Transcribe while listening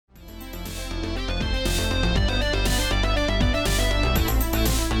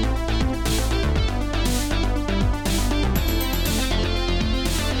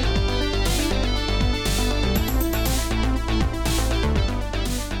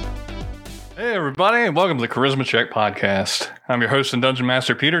Hey, everybody, and welcome to the Charisma Check Podcast. I'm your host and Dungeon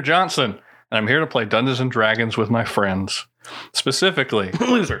Master, Peter Johnson, and I'm here to play Dungeons & Dragons with my friends. Specifically...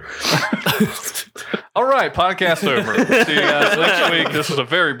 Loser. All right, podcast over. See you guys next week. This is a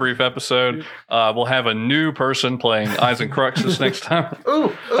very brief episode. We'll have a new person playing Eisen Cruxus next time.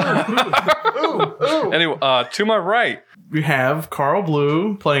 Anyway, to my right... We have Carl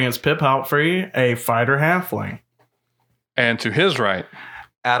Blue playing as Pip Outfree, a fighter halfling. And to his right...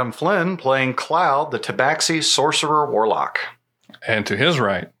 Adam Flynn playing Cloud, the Tabaxi Sorcerer Warlock. And to his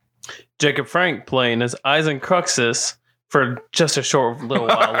right... Jacob Frank playing as Eisen Cruxus for just a short little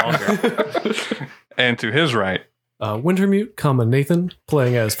while longer. And to his right... Wintermute, Nathan,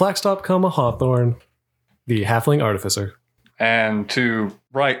 playing as Flaxtop, Hawthorne, the Halfling Artificer. And to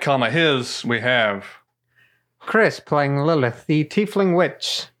right, his, we have... Chris playing Lilith, the Tiefling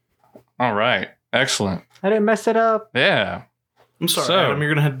Witch. All right. Excellent. I didn't mess it up. Yeah. I'm sorry, Adam, you're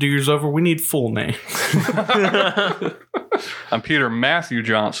going to have to do yours over. We need full name. I'm Peter Matthew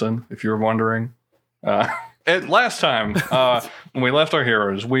Johnson, if you're wondering. Last time, when we left our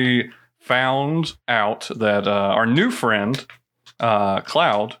heroes, we found out that our new friend,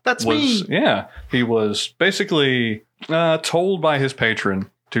 Cloud... That's was, me! Yeah. He was basically told by his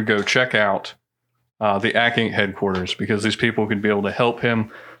patron to go check out the Acking headquarters because these people could be able to help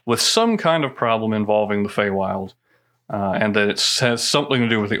him with some kind of problem involving the Feywild. And that it has something to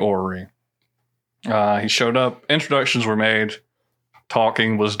do with the orrery. He showed up, introductions were made,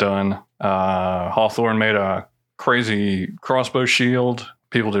 talking was done. Hawthorne made a crazy crossbow shield.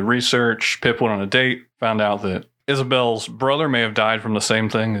 People did research. Pip went on a date, found out that Isabel's brother may have died from the same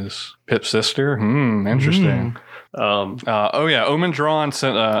thing as Pip's sister. Interesting. Omen Drawn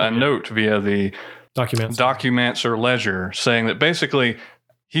sent a note via the documents or ledger saying that basically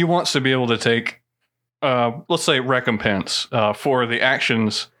he wants to be able to take let's say recompense for the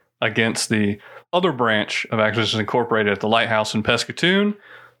actions against the other branch of Acquisitions Incorporated at the Lighthouse in Pescatoon,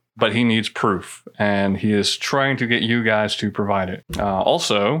 but he needs proof, and he is trying to get you guys to provide it.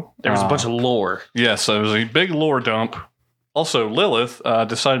 Also... There was a bunch of lore. Yes, there was a big lore dump. Also, Lilith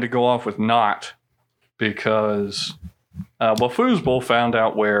decided to go off with Not because Foosball found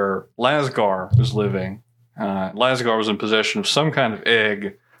out where Lasgar was living. Lasgar was in possession of some kind of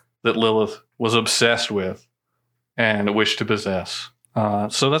egg that Lilith was obsessed with and wished to possess.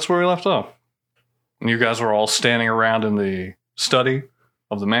 So that's where we left off. And you guys were all standing around in the study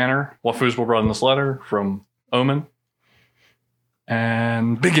of the manor while Foosball brought in this letter from Omen.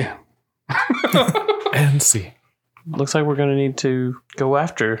 And begin. And see. Looks like we're going to need to go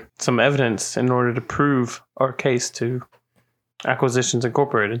after some evidence in order to prove our case to Acquisitions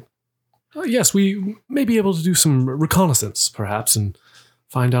Incorporated. Yes, we may be able to do some reconnaissance, perhaps, and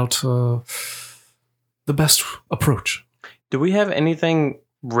find out the best approach. Do we have anything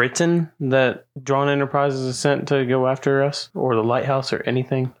written that Drawn Enterprises has sent to go after us, or the Lighthouse, or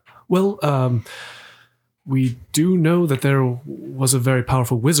anything? Well, we do know that there was a very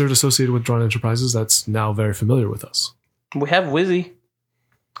powerful wizard associated with Drawn Enterprises that's now very familiar with us. We have Wizzy.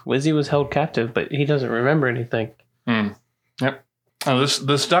 Wizzy was held captive, but he doesn't remember anything. Yep. This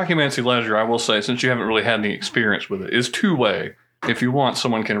Documancy ledger, I will say, since you haven't really had any experience with it, is two-way. If you want,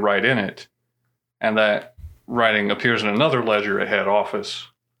 someone can write in it, and that writing appears in another ledger at head office,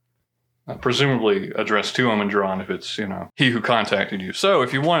 presumably addressed to Omen Drawn if it's, he who contacted you. So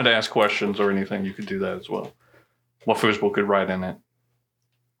if you wanted to ask questions or anything, you could do that as well. Foosball could write in it,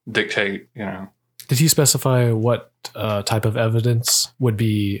 dictate, Did he specify what type of evidence would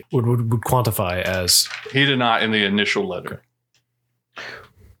quantify as... He did not in the initial letter.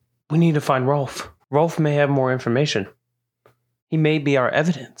 We need to find Rolf. Rolf may have more information. He may be our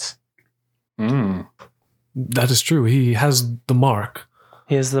evidence. That is true. He has the mark.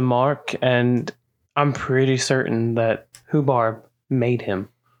 He has the mark, and I'm pretty certain that Hubarb made him.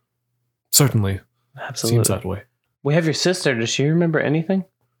 Certainly. Absolutely. Seems that way. We have your sister. Does she remember anything?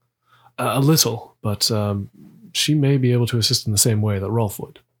 A little, but she may be able to assist in the same way that Rolf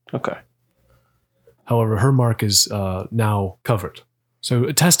would. Okay. However, her mark is now covered. So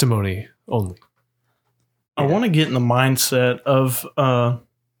a testimony only. I want to get in the mindset of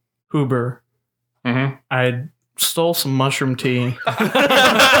Huber. Mm-hmm. I stole some mushroom tea.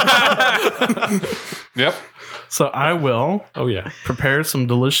 Yep. So I will prepare some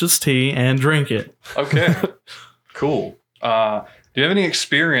delicious tea and drink it. Okay. Cool. Do you have any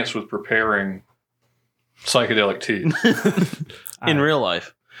experience with preparing psychedelic tea? In real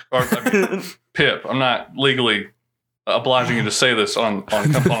life. Or, Pip, I'm not legally obliging you to say this on a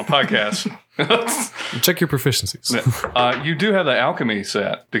podcast. Check your proficiencies. You do have the alchemy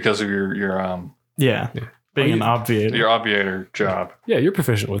set because of your Yeah. being an obviator. Your obviator job. Yeah, you're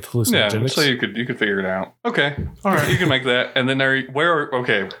proficient with Yeah, hallucinogenics. so you could figure it out. Okay, all right, you can make that. And then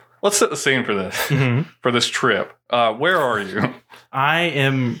okay, let's set the scene for this for this trip. Where are you? I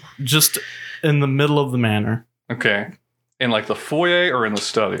am just in the middle of the manor, Okay, in like the foyer or in the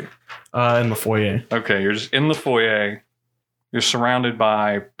study? in the foyer. Okay, you're just in the foyer. You're surrounded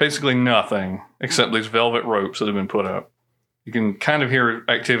by basically nothing except these velvet ropes that have been put up. You can kind of hear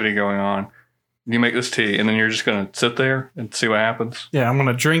activity going on. You make this tea, and then you're just going to sit there and see what happens. Yeah, I'm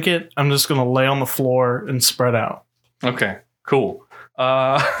gonna drink it. I'm just gonna lay on the floor and spread out. Okay, cool.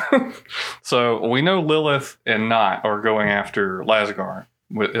 So we know Lilith and Not are going after Lazgar.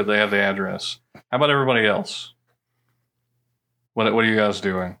 They have the address. How about everybody else? What are you guys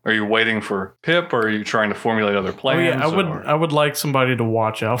doing? Are you waiting for Pip, or are you trying to formulate other Oh plans? yeah, I would like somebody to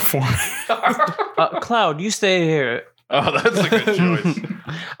watch out for me. Cloud, you stay here. Oh, that's a good choice.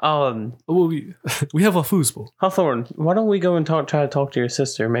 Well, we have a foosball. Hawthorne, why don't we go and try to talk to your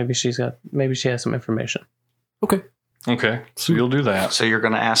sister? Maybe she has some information. Okay. Okay, so you'll do that. So you're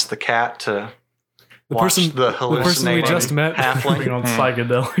going to ask the cat to The watch person, the the person we hallucinating just met. Being halfling. on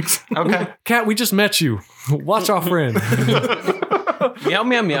psychedelics. Okay. Cat, we just met you. Watch our friend. Meow,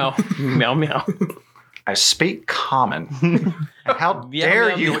 meow, meow. Meow, meow. I speak common. And how Yeah, dare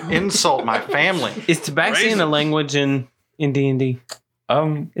yeah, you yeah. insult my family? Is Tabaxian a language in D&D?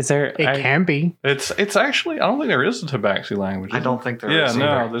 Is there... It can be. It's actually, I don't think there is a Tabaxi language. I don't think there is. Yeah,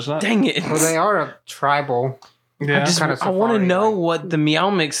 no, either. there's not. Dang it. Well, they are a tribal. Yeah. Kind of I want to safari, know like- what the Meow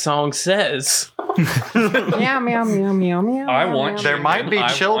Mix song says. Meow, meow, meow, meow, meow. I meow, want meow. There might be I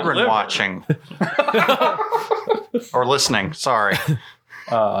want children liver. watching or listening. Sorry.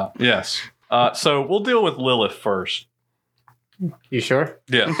 Yes. So we'll deal with Lilith first. You sure?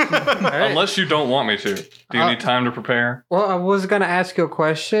 Yes. right. Unless you don't want me to. Do you need time to prepare? Well, I was gonna ask you a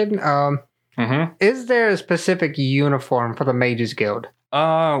question. Mm-hmm. Is there a specific uniform for the Mages Guild?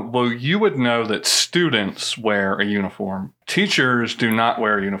 Well, you would know that students wear a uniform. Teachers do not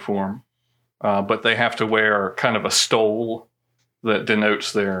wear a uniform, but they have to wear kind of a stole that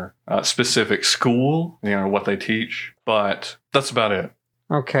denotes their specific school, what they teach. But that's about it.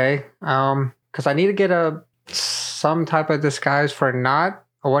 Okay. Because I need to get some type of disguise for Not.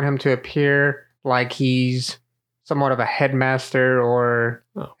 I want him to appear like he's somewhat of a headmaster or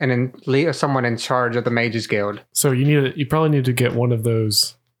someone in charge of the Mages Guild. So you probably need to get one of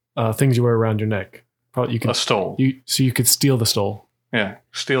those things you wear around your neck. Probably you A could stole. so you could steal the stole. Yeah,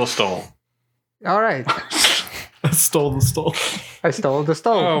 steal a stole. All right. Stole the stole. I stole the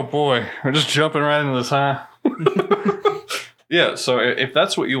stone. Oh boy, we're just jumping right into this, huh? Yeah. So if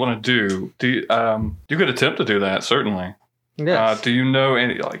that's what you want to do, you could attempt to do that. Certainly. Yes. Do you know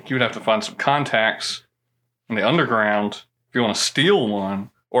any? Like, you would have to find some contacts in the underground if you want to steal one,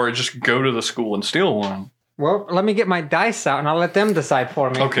 or just go to the school and steal one. Well, let me get my dice out and I'll let them decide for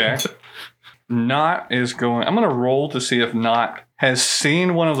me. Okay. Not is going. I'm going to roll to see if Not has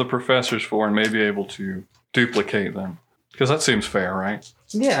seen one of the professors before and may be able to duplicate them. Because that seems fair, right?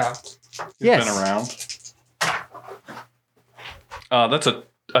 Yeah. He's Yes. been around. That's a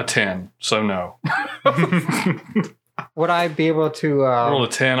 10, so no. Would I be able to... Roll a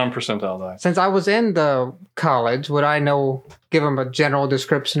 10 on percentile dice. since I was in the college, would I give them a general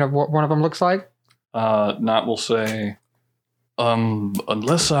description of what one of them looks like? Not will say,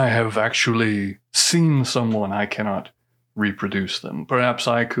 unless I have actually seen someone, I cannot reproduce them. Perhaps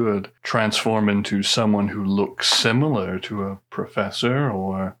I could transform into someone who looks similar to a professor,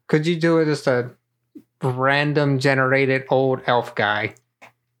 or... Could you do it just a random generated old elf guy?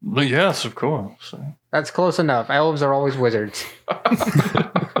 But yes, of course. That's close enough. Elves are always wizards.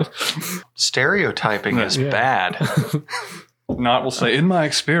 Stereotyping is Yeah. bad. Not will say, in my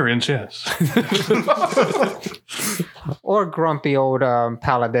experience, yes. Or grumpy old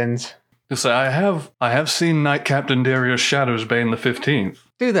paladins. To say, I have seen Knight Captain Darius Shadowsbane the 15th.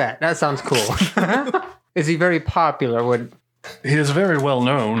 Do that. That sounds cool. Is he very popular? He is very well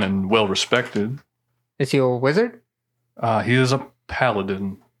known and well respected. Is he a wizard? He is a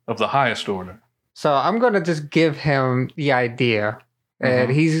paladin of the highest order. So I'm going to just give him the idea.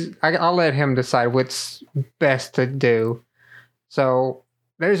 And I'll let him decide what's best to do. So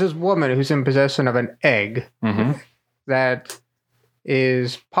there's this woman who's in possession of an egg Mm-hmm. that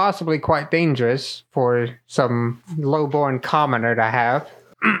is possibly quite dangerous for some lowborn commoner to have.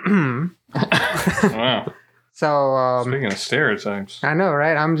 Wow. So, Speaking of stereotypes. I know,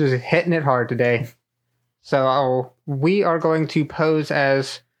 right? I'm just hitting it hard today. So we are going to pose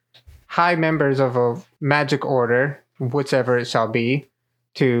as high members of a magic order, whichever it shall be,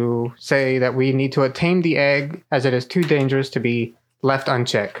 to say that we need to attain the egg as it is too dangerous to be left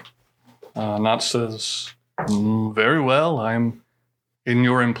unchecked. Not says, Very well. I'm in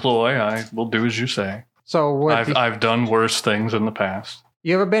your employ. I will do as you say. So what? I've done worse things in the past.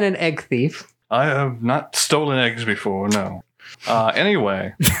 You ever been an egg thief? I have not stolen eggs before, no.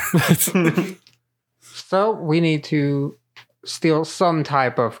 Anyway, So we need to steal some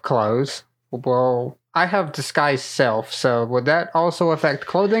type of clothes. Well, I have disguise self, so would that also affect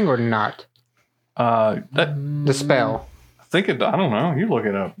clothing or not? The spell. I think it. I don't know. You look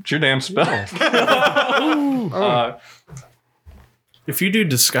it up. It's your damn spell. If you do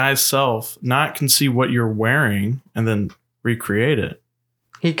disguise self, Not can see what you're wearing and then recreate it.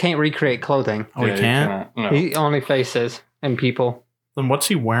 He can't recreate clothing. Oh, he you can't? cannot. No. He only faces and people. Then what's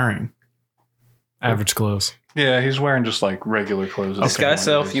he wearing? Average clothes. Yeah, he's wearing just like regular clothes. Disguise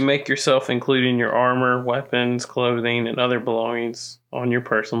self, you make yourself, including your armor, weapons, clothing, and other belongings on your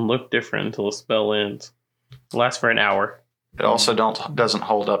person, look different until the spell ends. It lasts for an hour. It also doesn't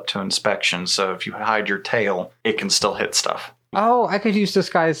hold up to inspection, so if you hide your tail, it can still hit stuff. Oh, I could use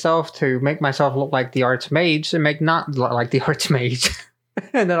disguise self to make myself look like the archmage and make not look like the archmage.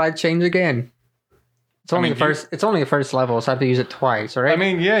 And then I change again. It's only it's only a first level, so I have to use it twice, right? I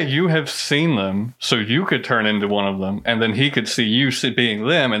mean, yeah, you have seen them, so you could turn into one of them, and then he could see you being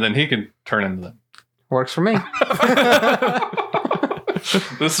them, and then he could turn into them. Works for me.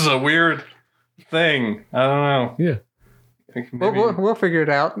 This is a weird thing. I don't know. Yeah. We'll figure it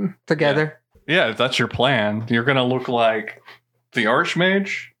out together. Yeah, if that's your plan, you're going to look like the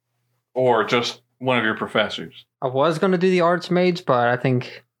Archmage or just one of your professors. I was going to do the archmage, but I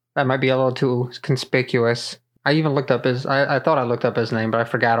think that might be a little too conspicuous. I even looked up I thought I looked up his name, but I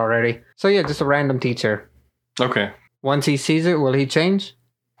forgot already. So yeah, just a random teacher. Okay. Once he sees it, will he change?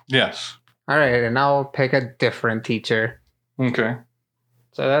 Yes. All right, and I'll pick a different teacher. Okay.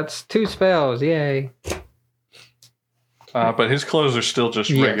 So that's 2 spells, yay. But his clothes are still just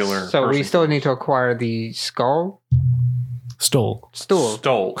Yes, regular. so we person still clothes. need to acquire the skull. Stool. Stool.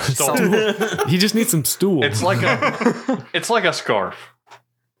 Stole. He just needs some stool. It's like a scarf.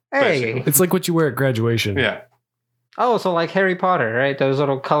 Hey. It's like what you wear at graduation. Yeah. Oh, so like Harry Potter, right? Those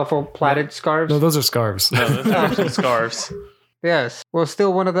little colorful plaited scarves? No, those are scarves. No, those are actually scarves. Yes. Well,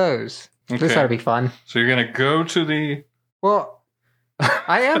 still one of those. This Okay. ought to be fun. So you're gonna go to the. Well,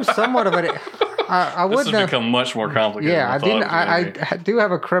 I am somewhat of an... I This would has know... become much more complicated. Yeah, than I thought it was gonna I do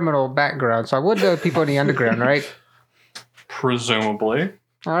have a criminal background, so I would know people in the underground, right? be. Presumably.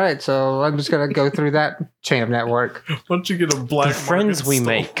 All right, so I'm just going to go through that chain of network. Why don't you get a black The friends market we stole?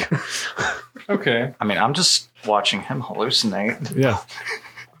 make. Okay. I mean, I'm just watching him hallucinate. Yeah.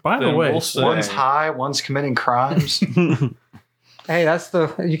 By the Then way, we'll say- One's high, one's committing crimes. Hey, that's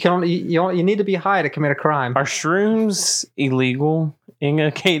the... You can only... You need to be high to commit a crime. Are shrooms illegal in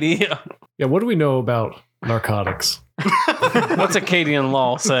Acadia? Yeah, what do we know about narcotics? What's Acadian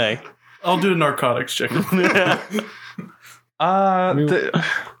law say? I'll do a narcotics check. I'll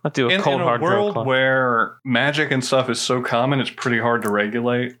do a In cold a hard drug world clock. where magic and stuff is so common, it's pretty hard to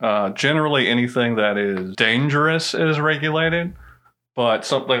regulate. Generally, anything that is dangerous is regulated, but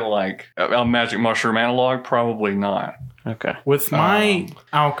something like a magic mushroom analog, probably not. Okay. With my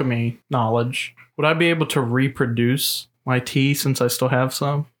alchemy knowledge, would I be able to reproduce my tea since I still have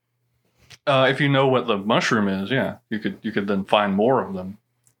some? If you know what the mushroom is, yeah, you could then find more of them.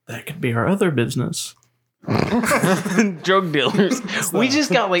 That could be our other business. Drug dealers. We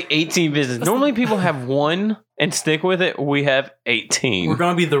just got like 18 business. Normally people have one and stick with it. We have 18. We're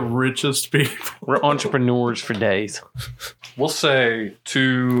going to be the richest people. We're entrepreneurs for days. We'll say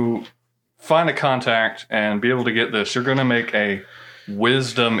to find a contact and be able to get this, you're going to make a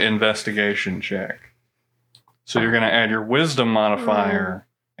wisdom investigation check. So you're going to add your wisdom modifier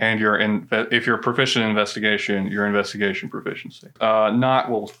and if you're proficient in investigation, your investigation proficiency.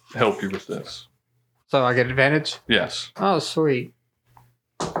 Not will help you with this. So I get advantage? Yes. Oh, sweet.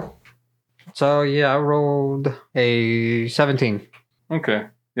 So, yeah, I rolled a 17. Okay.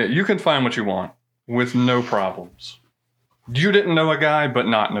 Yeah, you can find what you want with no problems. You didn't know a guy, but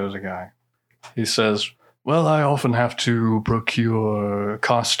Not knows a guy. He says, well, I often have to procure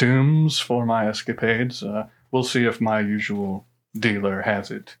costumes for my escapades. We'll see if my usual dealer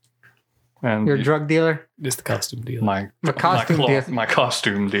has it. And Your drug dealer? Just the costume deal. my costume dealer. my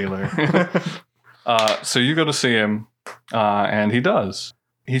costume dealer. So you go to see him, and he does.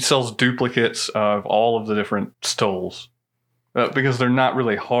 He sells duplicates of all of the different stoles because they're not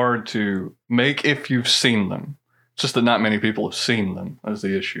really hard to make if you've seen them. It's just that not many people have seen them is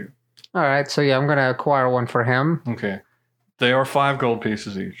the issue. All right, so yeah, I'm going to acquire one for him. Okay. They are 5 gold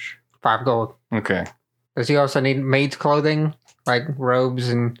pieces each. 5 gold. Okay. Does he also need maid's clothing? Like robes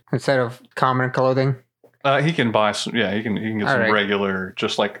instead of common clothing? He can buy some. Yeah, he can get All some right. regular,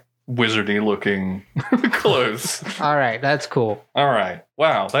 just like wizardy looking clothes. All right, that's cool. All right.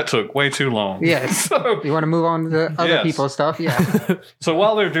 Wow, that took way too long. Yes. So, You want to move on to the other Yes. people's stuff? Yeah. so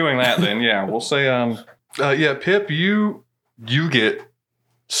while they're doing that, then yeah, we'll say, yeah, Pip, you get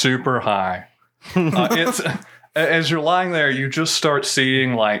super high. It's as you're lying there, you just start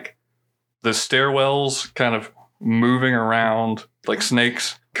seeing like the stairwells kind of moving around, like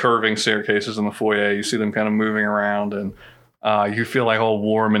snakes curving staircases in the foyer. You see them kind of moving around, and you feel like all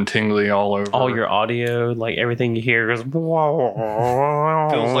warm and tingly all over. All your audio, like everything you hear goes.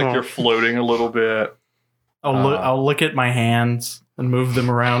 feels like you're floating a little bit. I'll look at my hands and move them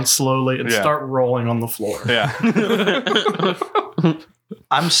around slowly and Yeah. start rolling on the floor. Yeah.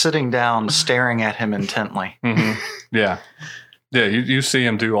 I'm sitting down, staring at him intently. Mhm. Yeah. Yeah, you see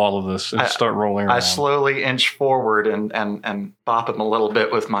him do all of this and start rolling around. I slowly inch forward and bop him a little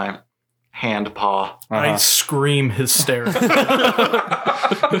bit with my hand paw. I Uh-huh. scream hysterically.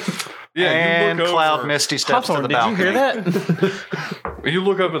 Yeah, and you look Cloud over, Misty steps to Hawthorne, the did balcony. you hear that? You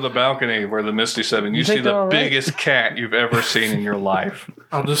look up at the balcony where the Misty Seven. You You see think they're the all right? biggest cat you've ever seen in your life.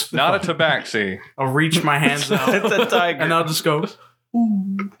 I'll just Not a tabaxi. I'll reach my hands out It's a tiger. and I'll just go.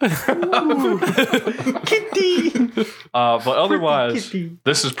 Kitty. But otherwise,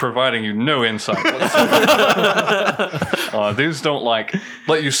 this is providing you no insight whatsoever. These don't like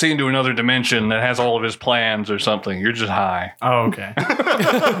let you see into another dimension that has all of his plans or something. You're just high. Oh, okay.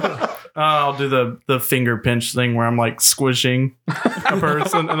 I'll do the finger pinch thing where I'm like squishing a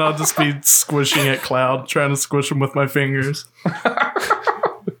person, and I'll just be squishing at Cloud, trying to squish him with my fingers.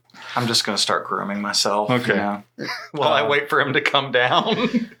 I'm just going to start grooming myself. Okay. While I wait for him to come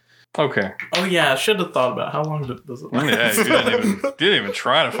down. Okay. Oh yeah, I should have thought about how long does it last. Yeah, you didn't even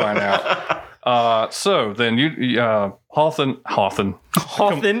try to find out. So then Hawthorne,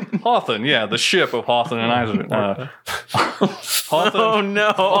 yeah, the ship of Hawthorne and Eisen. Hawthorne, Oh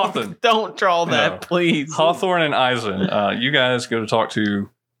no! Hawthorne. Don't draw that, No. please. Hawthorne and Eisen. You guys go to talk to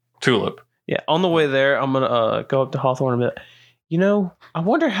Tulip. Yeah, on the way there, I'm gonna go up to Hawthorne and be like, you know, I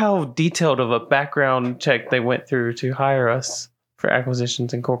wonder how detailed of a background check they went through to hire us for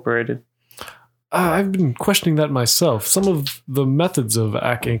Acquisitions Incorporated. I've been questioning that myself. Some of the methods of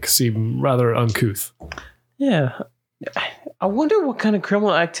ACK Inc. seem rather uncouth. Yeah, I wonder what kind of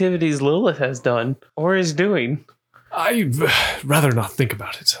criminal activities Lilith has done or is doing. I'd rather not think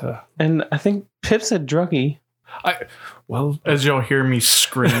about it. And I think Pip's a druggie. Well, As you'll hear me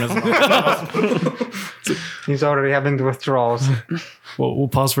scream as loud as possible. He's already having the withdrawals. we'll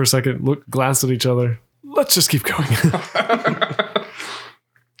pause for a second, glance at each other. Let's just keep going.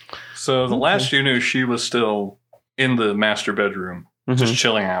 So the last you knew, she was still in the master bedroom, just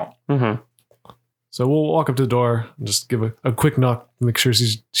chilling out. Mm-hmm. So we'll walk up to the door and just give a quick knock, make sure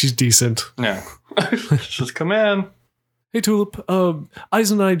she's decent. Yeah. Just come in. Hey Tulip,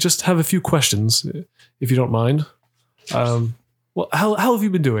 Eisen and I just have a few questions, if you don't mind. Well, how have you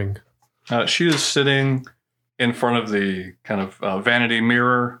been doing? She is sitting in front of the kind of vanity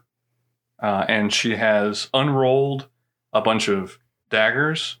mirror, and she has unrolled a bunch of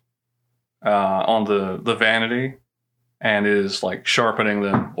daggers on the vanity, and is like sharpening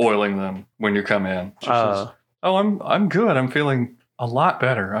them, oiling them when you come in. She says, "Oh, I'm good. I'm feeling a lot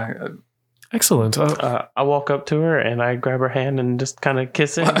better. Excellent. I walk up to her and I grab her hand and just kind of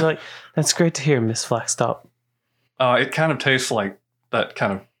kiss it and be like, that's great to hear, Miss Flagstop. It kind of tastes like that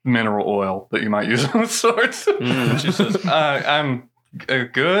kind of mineral oil that you might use on swords." She says, "I'm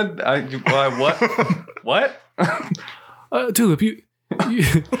good. What? Tulip, you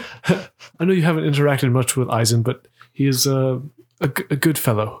I know you haven't interacted much with Eisen, but he is a good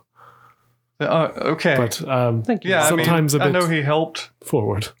fellow. Okay. But Thank you. Yeah, sometimes I a bit know he helped.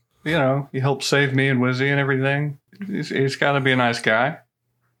 forward. You know, he helped save me and Wizzy and everything. He's got to be a nice guy."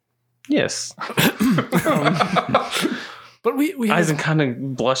 Yes. But we have, Eisen kind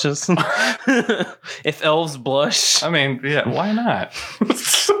of blushes. If elves blush. I mean, yeah, why not?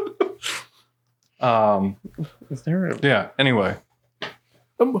 Is there a... Yeah. Anyway,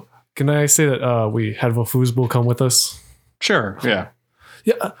 can I say that we had Vofuzbul come with us? sure. Yeah.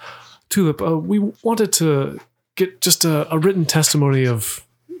 Yeah, Tulip, we wanted to get just a written testimony of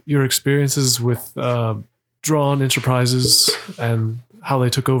your experiences with Drawn Enterprises and how they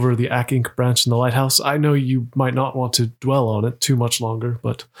took over the ACK Inc. branch in the lighthouse. I know you might not want to dwell on it too much longer,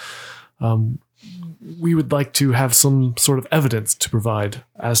 but we would like to have some sort of evidence to provide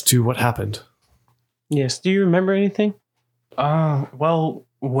as to what happened. Yes. Do you remember anything? Well,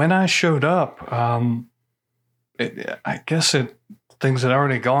 when I showed up, I guess things had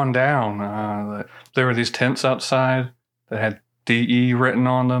already gone down. There were these tents outside that had DE written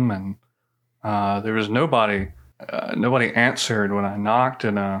on them, and there was nobody. Nobody answered when I knocked,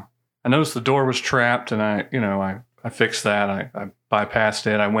 and I noticed the door was trapped, and I fixed that. I bypassed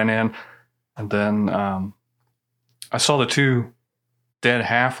it. I went in, and then I saw the 2 dead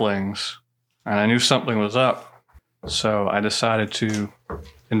halflings, and I knew something was up. So I decided to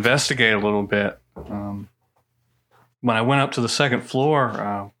investigate a little bit. When I went up to the second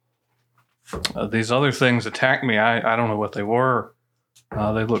floor, these other things attacked me. I don't know what they were.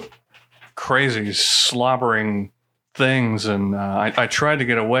 They looked crazy, slobbering things, and I tried to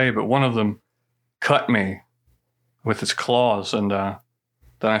get away, but one of them cut me with its claws, and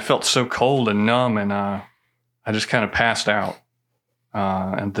then I felt so cold and numb, and I just kind of passed out.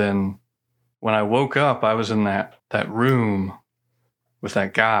 And then when I woke up, I was in that room with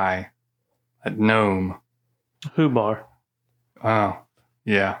that guy, that gnome. Hubar. Oh,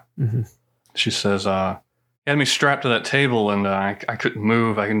 yeah. Mhm. She says, he had me strapped to that table, and I couldn't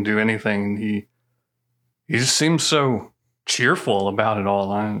move. I couldn't do anything. He just seemed so cheerful about it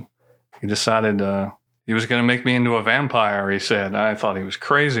all. He decided he was going to make me into a vampire, he said. I thought he was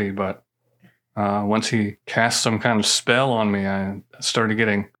crazy, but once he cast some kind of spell on me, I started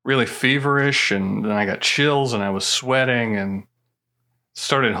getting really feverish, and then I got chills, and I was sweating, and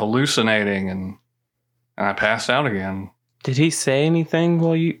started hallucinating, and I passed out again. Did he say anything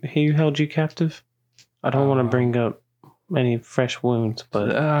while he held you captive? I don't want to bring up any fresh wounds,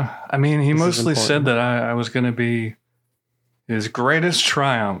 but I mean, he this is mostly said important. that I was going to be his greatest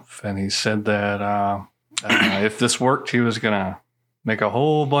triumph, and he said that if this worked, he was going to make a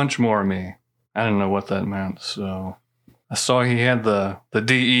whole bunch more of me. I didn't know what that meant, so I saw he had the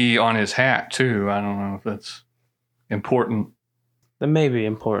DE on his hat too. I don't know if that's important. that may be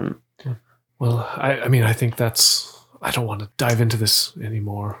important. Well, I mean, I think I don't want to dive into this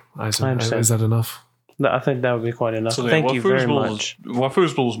anymore. Isaac, I understand. is that enough? I think that would be quite enough. So Thank you very much.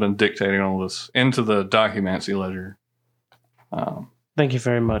 Wafoozbal's been dictating all this into the Documancy ledger. Thank you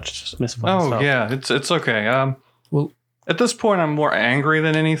very much, Miss Oh Flintstone. yeah, it's okay. Well, at this point, I'm more angry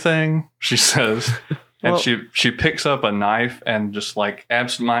than anything, she says, and Well- she picks up a knife and just like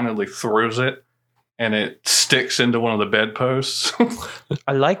absentmindedly throws it, and it sticks into one of the bedposts.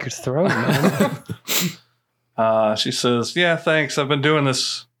 I like your throat, man. She says, "Yeah, thanks. I've been doing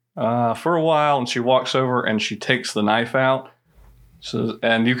this for a while." And she walks over and she takes the knife out. So,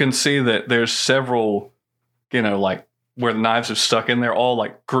 and you can see that there's several, like where the knives are stuck in there, all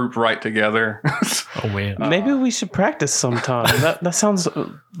like grouped right together. oh man. Maybe we should practice sometime. That sounds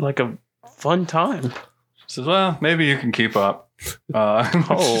like a fun time. She says, "Well, maybe you can keep up."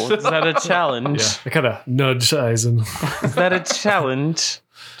 Oh, is that a challenge? Yeah, I kind of nudge Eisen. Is that a challenge?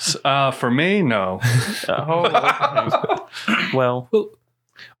 For me, no. Oh, okay. Well,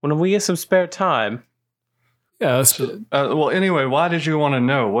 when we get some spare time, Yeah. Well, anyway, why did you want to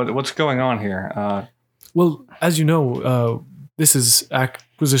know what's going on here? Well, as you know, this is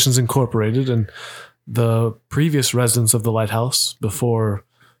Acquisitions Incorporated, and the previous residents of the lighthouse before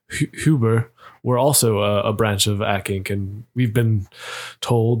Huber were also a branch of Ack Inc., and we've been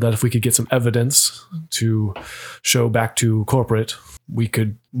told that if we could get some evidence to show back to corporate, we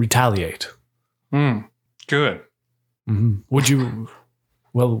could retaliate. Good. Mm-hmm. Would you?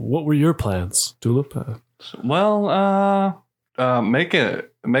 Well, what were your plans, Tulip? Well, make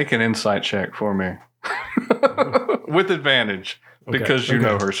an insight check for me with advantage because you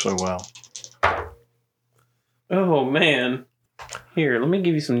know her so well. oh man, here, let me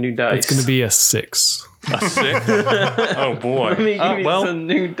give you some new dice. It's going to be a 6. A 6? Oh boy. Let me give you well, some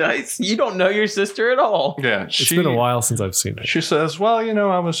new dice. You don't know your sister at all. yeah. It's been a while since I've seen it. She says, "Well,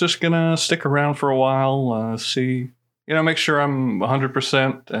 I was just gonna stick around for a while, see, make sure I'm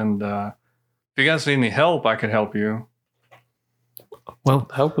 100%, and if you guys need any help, I could help you." Well,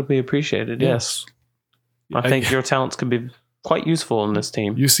 Help would be appreciated. Yes, I think your talents could be quite useful in this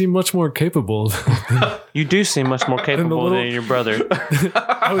team. you seem much more capable. You do seem much more capable little- than your brother.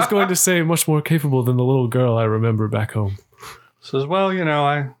 I was going to say much more capable than the little girl I remember back home. Says, "Well,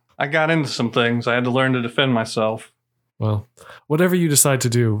 I got into some things. I had to learn to defend myself." Well, whatever you decide to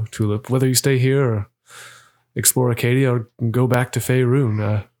do, Tulip, whether you stay here or explore Acadia or go back to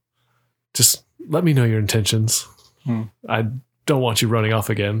Faerun, just let me know your intentions. I don't want you running off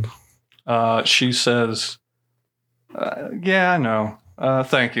again. She says, "Yeah, I know.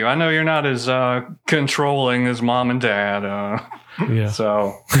 Thank you. I know you're not as controlling as mom and dad. Yeah.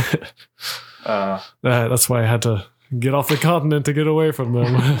 So, That's why I had to get off the continent to get away from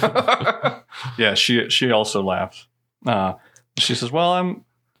them. yeah, she also laughs. She says, "Well, I'm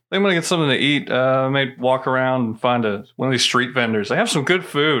gonna get something to eat. Maybe walk around and find one of these street vendors. They have some good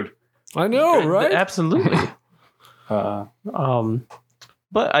food." I know, right? Absolutely.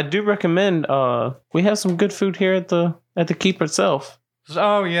 But I do recommend we have some good food here at the keep itself. Says,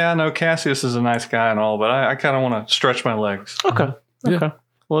 oh, yeah, no, Cassius is a nice guy and all, but I kind of want to stretch my legs. Okay. Yeah. Okay.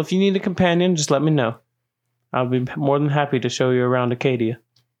 Well, if you need a companion, just let me know. I'll be more than happy to show you around Acadia.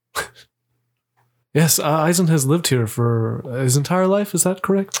 Yes, Eisen has lived here for his entire life. Is that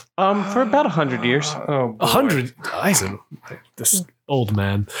correct? For about 100 years. Oh, boy. 100. Eisen, this old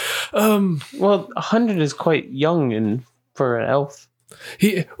man. Well, 100 is quite young for an elf.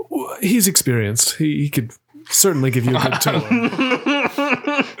 He's experienced. He could certainly give you a good tour.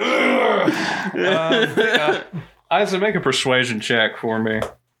 Eisen, make a persuasion check for me.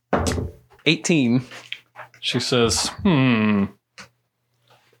 18. She says, tell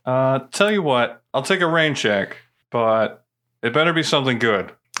you what, I'll take a rain check, but it better be something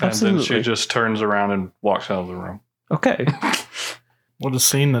good. And then Absolutely. she just turns around and walks out of the room. Okay. What a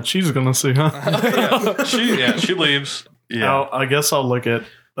scene that she's gonna see, huh? She leaves. Yeah. I guess I'll look at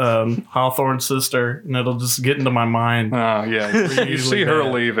Hawthorne's sister, and it'll just get into my mind. Oh, yeah. You see her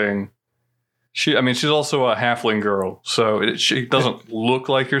leaving. She's also a halfling girl, so she doesn't look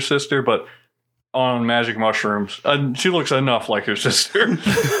like your sister, but on magic mushrooms, she looks enough like your sister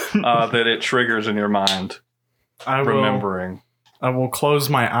that it triggers in your mind remembering. I will close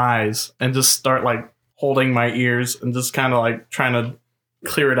my eyes and just start like holding my ears and just kind of like trying to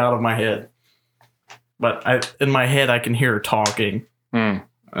clear it out of my head. But in my head, I can hear her talking, and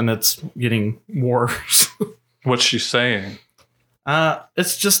it's getting worse. What's she saying?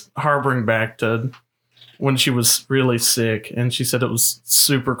 It's just harboring back to when she was really sick, and she said it was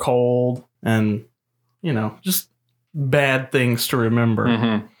super cold and, just bad things to remember.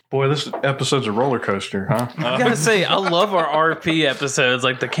 Mm-hmm. Boy, this episode's a roller coaster, huh? I gotta say, I love our RP episodes.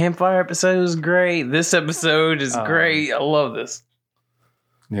 Like the campfire episode is great. This episode is great. I love this.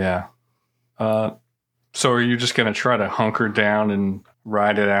 Yeah. So are you just going to try to hunker down and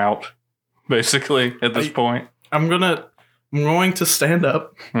ride it out, basically, at this point? I'm going to stand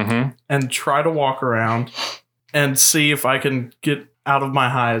up Mm-hmm. and try to walk around and see if I can get out of my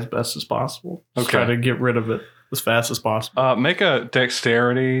high as best as possible. Just Okay. try to get rid of it as fast as possible. Make a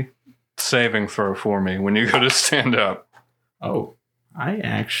dexterity saving throw for me when you go to stand up. Oh, I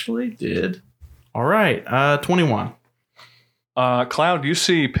actually did. All right, 21. Cloud, you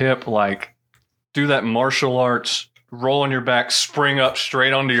see Pip do that martial arts, roll on your back, spring up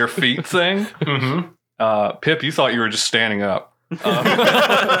straight onto your feet thing. Mm-hmm. Pip, you thought you were just standing up.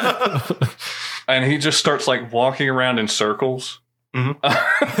 And he just starts walking around in circles.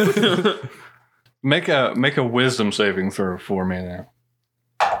 Mm-hmm. Make a wisdom saving throw for me now.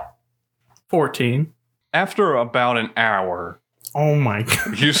 14. After about an hour, Oh my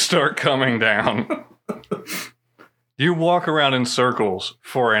god. you start coming down. You walk around in circles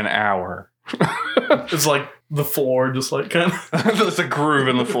for an hour. It's like the floor just like kind of. There's a groove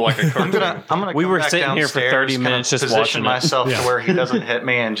in the floor like a I'm cartoon. gonna. We come were back sitting here for downstairs, 30 kinda minutes just position watching it. myself Yeah. to where he doesn't hit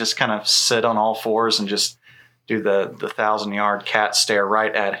me, and just kind of sit on all fours and just do the 1,000-yard cat stare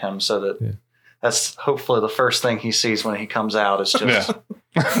right at him, so that that's hopefully the first thing he sees when he comes out. Is just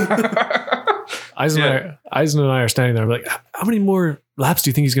Eisen and I are standing there like, how many more laps do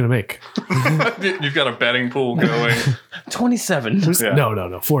you think he's going to make? You've got a betting pool going. 27. Yeah.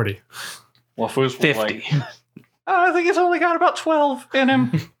 No, 40. Well, Foos was 50. I think he's only got about 12 in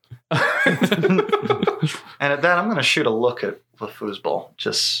him. And at that, I'm going to shoot a look at the foosball.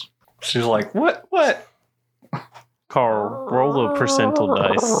 Just She's like, what? Carl, roll a percentile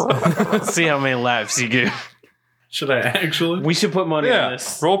dice. Let's see how many laps you get. Should I actually? We should put money on Yeah,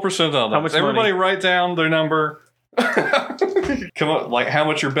 this. roll percentile. How much Everybody money? write down their number. Come on, how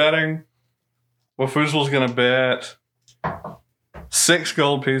much you're betting. What Foosball's going to bet 6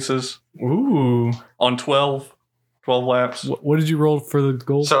 gold pieces Ooh. on 12 laps. What did you roll for the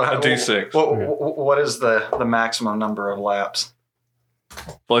gold? so A D6. What is the maximum number of laps?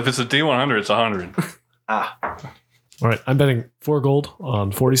 Well, if it's a D100, it's 100. Ah, All right, I'm betting 4 gold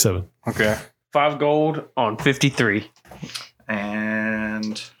on 47. Okay. 5 gold on 53.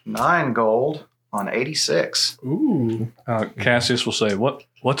 and 9 gold on 86. Ooh. Cassius will say,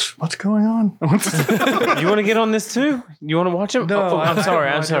 what's going on? You want to get on this too? You want to watch it? No, I'm sorry.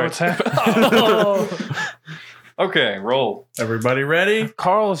 I I'm have sorry. no idea what's happening. Okay, roll. Everybody ready?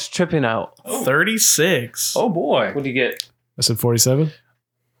 Carl is tripping out. 36. Oh boy. What do you get? I said 47.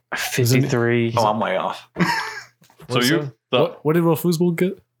 53. Oh, I'm way off. So you, What did Will Foosball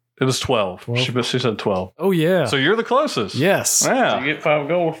get? it was 12. 12? She said 12. Oh, yeah. So you're the closest. yes. Yeah. You get 5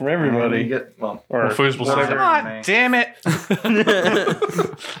 gold from You everybody. get, well, Or Well, Foosball says, whatever. God damn it.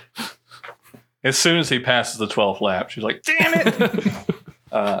 As soon as he passes the 12th lap, she's like, damn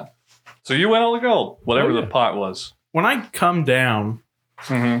it. So you win all the gold, whatever Oh, yeah. the pot was. When I come down,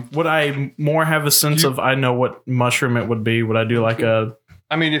 Mm-hmm. Would I more have a sense of I know what mushroom it would be? Would I do like a?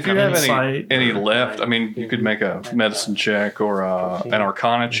 I mean, if you have Insight any or- left, I mean, you could make a medicine check or an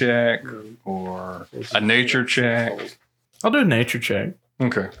arcana check or a nature check. I'll do a nature check.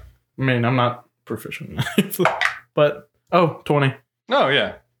 Okay. I mean, I'm not proficient, but 20. Oh,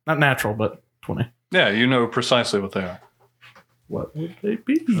 yeah. Not natural, but 20. Yeah, you know precisely what they are. What would they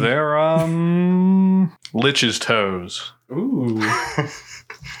be? They're, lich's toes. Ooh.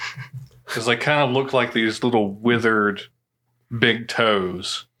 Because they kind of look like these little withered big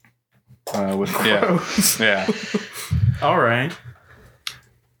toes. Yeah. All right.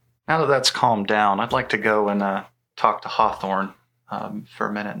 Now that that's calmed down, I'd like to go and talk to Hawthorne for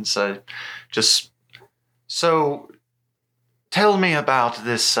a minute and say, so tell me about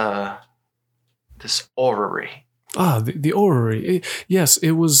this orrery. The orrery. Yes,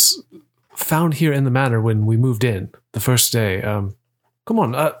 it was found here in the manor when we moved in the first day. Come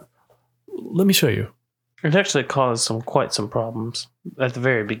on, let me show you. It actually caused quite some problems at the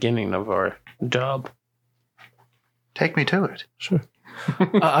very beginning of our job. Take me to it. Sure.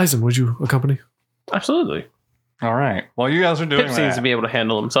 Eisen, would you accompany? Absolutely. All right. While you guys are doing Pip seems that, to be able to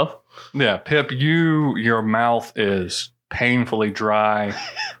handle himself. yeah, Pip, your mouth is painfully dry.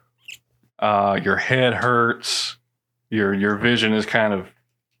 Your head hurts. Your vision is kind of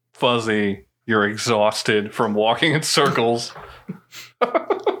fuzzy. You're exhausted from walking in circles.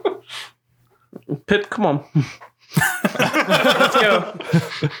 Pip, come on. Let's go.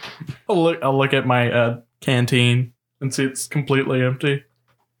 I'll look at my canteen and see it's completely empty.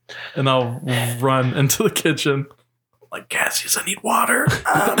 And I'll run into the kitchen. Like, Cassius, I need water.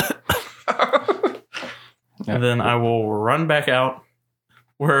 And then I will run back out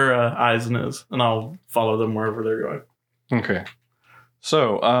where Eisen is, and I'll follow them wherever they're going. Okay.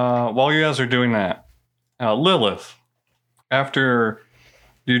 So, while you guys are doing that, Lilith, after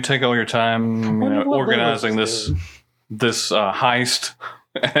you take all your time organizing this heist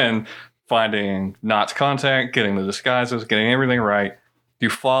and finding Not's contact, getting the disguises, getting everything right, you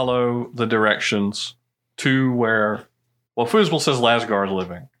follow the directions to where, Foosball says Lasgar's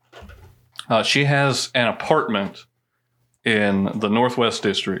living. She has an apartment in the Northwest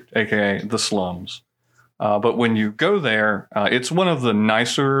District, aka the slums. But when you go there, it's one of the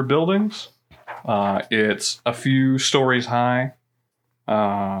nicer buildings. It's a few stories high,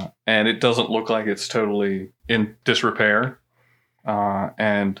 and it doesn't look like it's totally in disrepair.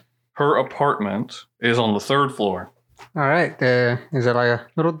 And her apartment is on the 3rd floor. All right. Is it like a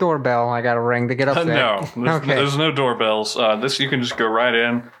little doorbell I got to ring to get up there? No, Okay. there's no doorbells. This you can just go right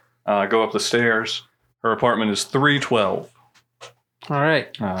in, go up the stairs. Her apartment is 312. All right.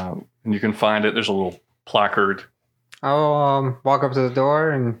 And you can find it. There's a little placard. I'll walk up to the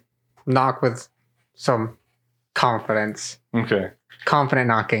door and knock with some confidence. Okay. Confident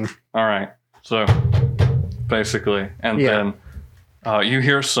knocking. All right. So basically, and Yeah. then you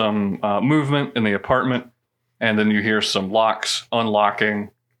hear some movement in the apartment, and then you hear some locks unlocking,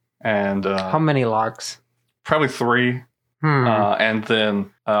 and How many locks? probably 3. And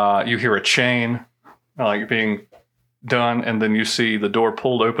then you hear a chain like being done, and then you see the door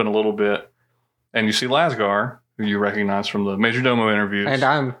pulled open a little bit, and you see Lasgar, who you recognize from the Majordomo interviews. And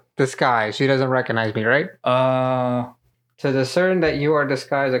I'm disguised. She doesn't recognize me, right? To discern that you are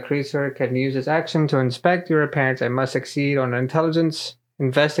disguised, a creature can use its action to inspect your appearance and must succeed on an intelligence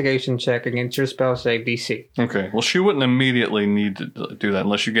investigation check against your spell save DC. Okay. Well, she wouldn't immediately need to do that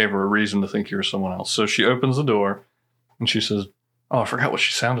unless you gave her a reason to think you were someone else. So she opens the door and she says, "Oh, I forgot what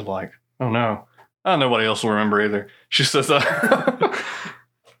she sounded like. Oh no. Nobody else will remember either." She says,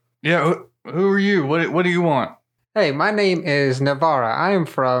 "Yeah, who are you? What do you want?" Hey, my name is Navara. I am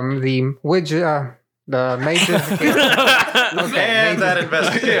from the Major. And that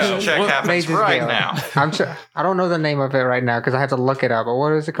investigation check happens Mage's right Gale. now. I'm sure. I don't know the name of it right now because I have to look it up. But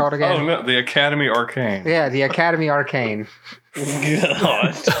what is it called again? Oh no, the Academy Arcane. Yeah, the Academy Arcane.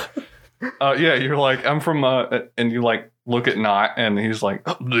 God. Yeah, you're like, I'm from, and you like look at Knot, and he's like,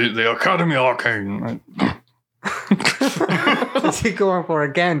 "Oh, the Academy Arcane." Is he going for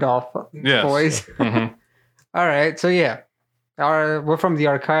a Gandalf Yes. voice? Mhm. All right, so yeah, we're from the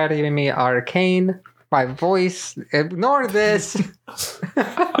Academy Arcane. My voice. Ignore this.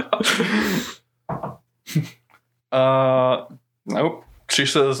 Nope. She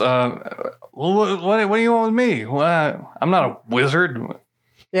says, "Well, what do you want with me? Well, I'm not a wizard."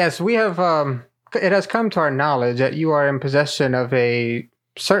 Yes, we have. It has come to our knowledge that you are in possession of a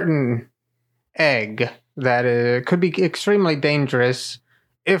certain egg that could be extremely dangerous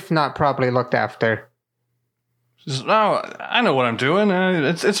if not properly looked after. She says, "No, I know what I'm doing.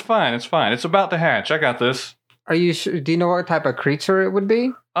 It's fine. It's fine. It's about to hatch. I got this." Are you sure? Do you know what type of creature it would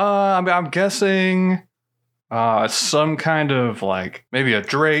be? I'm guessing some kind of like maybe a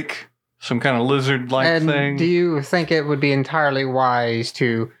drake, some kind of lizard-like And thing. do you think it would be entirely wise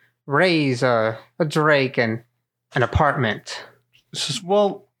to raise a drake in an apartment?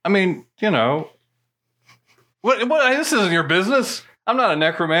 Well, I mean, you know, what? This isn't your business. I'm not a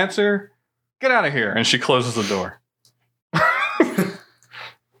necromancer. Get out of here. And she closes the door.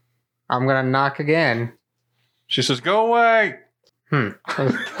 I'm gonna knock again. She says, "Go away." My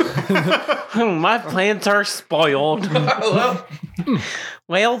plans are spoiled.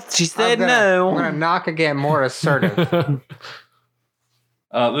 Well, she said I'm no. gonna knock again, more assertive.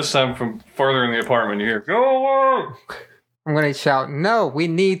 This time from further in the apartment, you hear, "Go away." I'm gonna shout, "No, we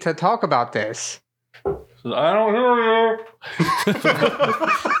need to talk about this." She says, "I don't hear you.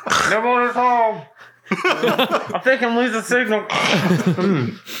 Nobody's home." I think I'm losing signal.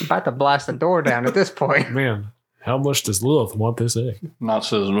 About to blast the door down at this point. Man, how much does Lilith want this egg? Not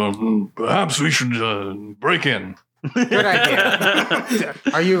says, "Well, perhaps we should break in." Good idea.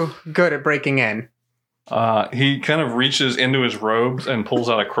 Are you good at breaking in? He kind of reaches into his robes and pulls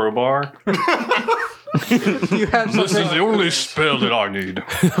out a crowbar. You have This is something, the only spell that I need.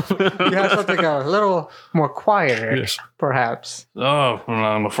 you have something a little more quieter, Yes. perhaps. Oh, well,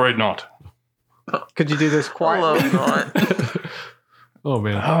 I'm afraid not. Could you do this quietly? Oh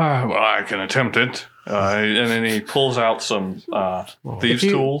man. Well, I can attempt it. And then he pulls out some thieves' If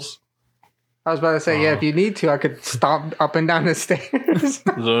you- tools. I was about to say, yeah, if you need to, I could stomp up and down the stairs.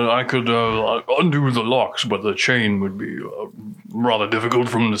 I could undo the locks, but the chain would be rather difficult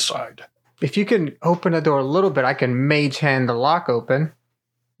from the side. If you can open the door a little bit, I can mage hand the lock open.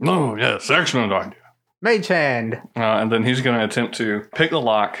 Oh, yes, excellent idea. Mage hand. And then he's going to attempt to pick the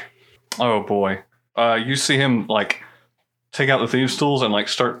lock. Oh, boy. You see him, like, take out the thieves' tools and, like,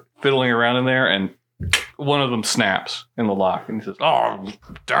 start fiddling around in there, and one of them snaps in the lock. And he says, "Oh,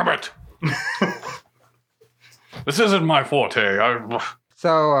 damn it. This isn't my forte.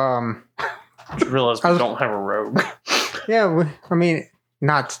 So, Just realized we don't have a rogue. yeah, I mean,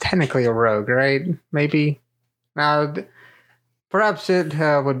 not technically a rogue, right? Maybe. Now, perhaps it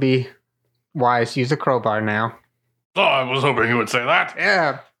would be wise to use a crowbar now. Oh, I was hoping he would say that."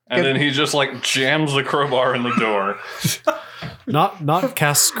 Yeah. And then he just, like, jams the crowbar in the door. Not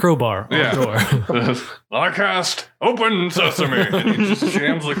cast crowbar on Yeah. the door. I cast open sesame. And he just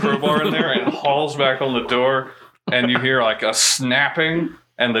jams the crowbar in there and hauls back on the door. And you hear like a snapping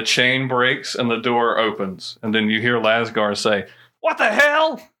and the chain breaks and the door opens. And then you hear Lasgar say, "What the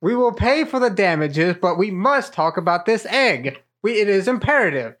hell?" We will pay for the damages, but we must talk about this egg. It is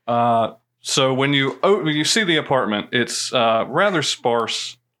imperative. So when you see the apartment, it's rather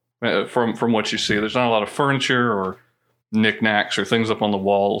sparse from what you see. There's not a lot of furniture or knickknacks or things up on the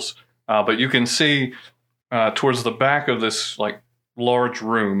walls. But you can see towards the back of this like large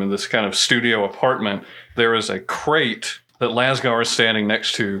room in this kind of studio apartment, there is a crate that Lasgar is standing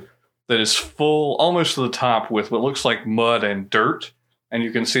next to that is full almost to the top with what looks like mud and dirt. And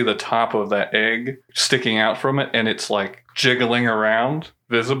you can see the top of that egg sticking out from it, and it's like jiggling around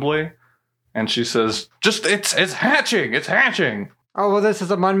visibly. And she says, it's hatching, it's hatching. Oh, well, this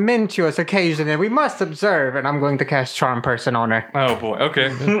is a momentous occasion, and we must observe, and I'm going to cast Charm Person on her. Oh boy,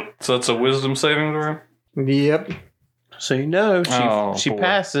 okay. So that's a wisdom saving throw? Yep. So you know she boy.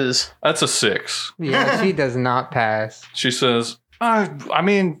 passes. That's a 6. Yeah, she does not pass. She says, I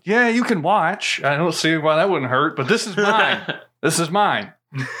mean, yeah, you can watch. I don't see why that wouldn't hurt, but this is mine. This is mine.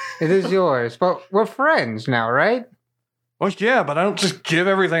 It is yours, but we're friends now, right? Well, yeah, but I don't just give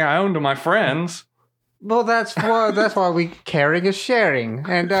everything I own to my friends. Well, that's why we caring is sharing,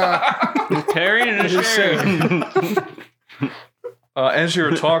 and Carrying and sharing. As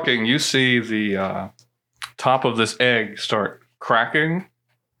you're talking, you see the top of this egg start cracking,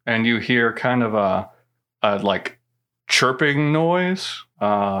 and you hear kind of a like chirping noise.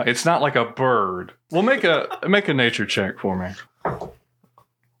 It's not like a bird. Well, make a nature check for me.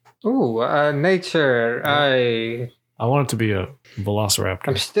 ooh, nature. I want it to be a velociraptor.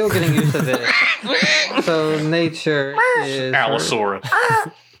 I'm still getting used to this. So nature is Allosaurus.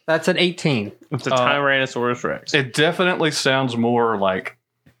 That's an 18. It's a Tyrannosaurus Rex. It definitely sounds more like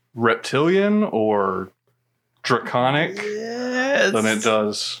reptilian or draconic than it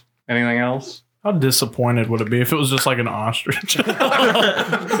does anything else. How disappointed would it be if it was just like an ostrich?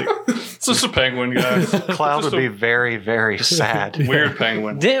 It's just a penguin, guys. Cloud Just would a be very, very sad. weird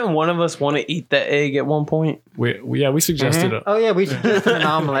penguin. Didn't one of us want to eat that egg at one point? We suggested it. Oh yeah, we should do an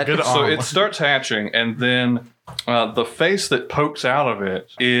omelet. Good So omelet. it starts hatching, and then the face that pokes out of it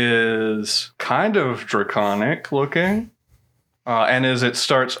is kind of draconic looking. And as it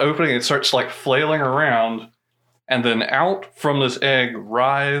starts opening, it starts like flailing around, And then out from this egg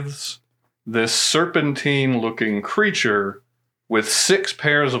writhes this serpentine-looking creature with 6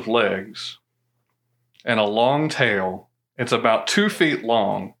 pairs of legs and a long tail. It's about 2 feet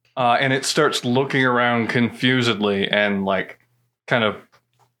long, and it starts looking around confusedly and like kind of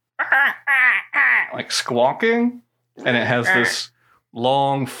like squawking. And it has this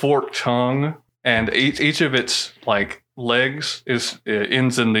long forked tongue, and each of its like legs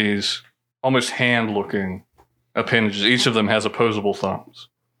ends in these almost hand-looking appendages. Each of them has opposable thumbs.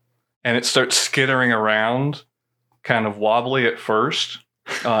 And it starts skittering around, kind of wobbly at first,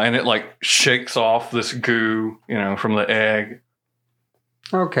 and it like shakes off this goo, from the egg.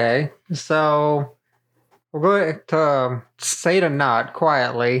 Okay, so we're going to say to Nott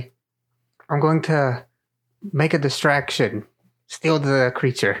quietly, I'm going to make a distraction, steal the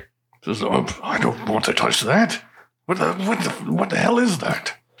creature. I don't want to touch that. What the hell is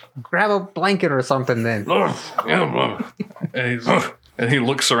that? Grab a blanket or something then. And he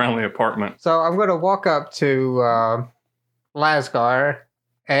looks around the apartment. So I'm going to walk up to Lasgar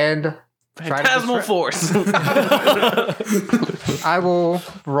and Phantasmal Force. I will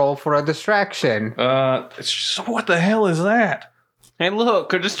roll for a distraction. It's just, what the hell is that? Hey,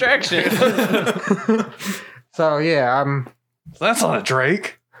 look, a distraction. So yeah, That's not a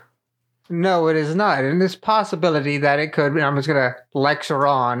drake. no, it is not, and there's possibility that it could. I'm just gonna lecture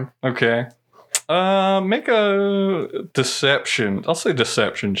on. Okay. Make a deception. I'll say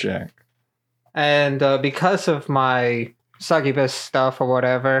deception check. And because of my succubus stuff or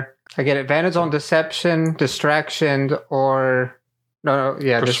whatever, I get advantage on deception, distraction, or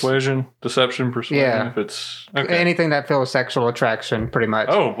Persuasion, deception, persuasion. Yeah. If it's okay. anything that feels sexual attraction, pretty much.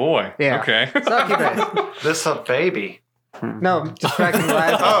 Oh boy. Yeah. Okay. Succubus. This a baby. No, distracting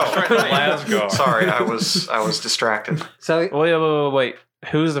Lasgar. Lasgar. Sorry, I was distracted. So Wait.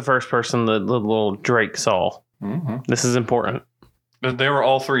 Who's the first person the little Drake saw? Mm-hmm. This is important. They were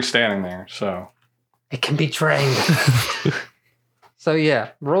all 3 standing there, so. it can be trained. So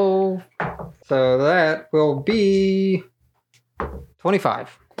yeah, roll. So that will be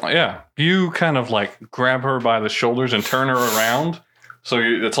 25. Yeah. You kind of like grab her by the shoulders and turn her around. So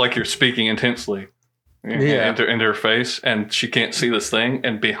it's like you're speaking intensely into her face, and she can't see this thing.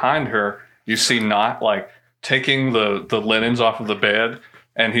 And behind her, you see Nott like taking the linens off of the bed,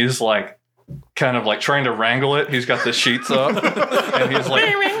 and he's like kind of like trying to wrangle it. He's got the sheets up, and he's like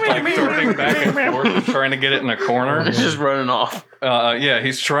darting back and forth, trying to get it in a corner. It's just running off.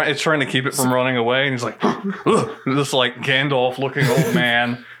 He's trying to keep it from running away, and he's like this like Gandalf looking old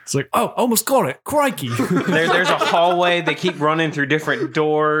man. It's like, oh, almost got it. Crikey. There's a hallway. They keep running through different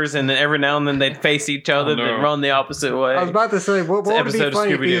doors, and then every now and then they face each other, then run the opposite way. I was about to say, what would be episode of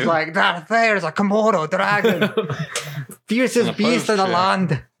funny if he's Scooby-Doo. like, there's a Komodo dragon. Fiercest beast in the check.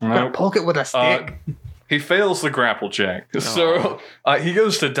 land. Gonna Nope. poke it with a stick. He fails the grapple check. So he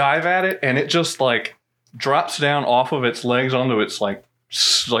goes to dive at it, and it just like drops down off of its legs onto its like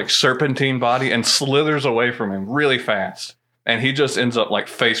serpentine body and slithers away from him really fast. And he just ends up like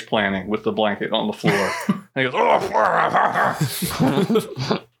face planting with the blanket on the floor. And he goes,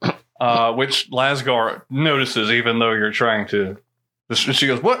 which Lasgar notices, even though you're trying to. She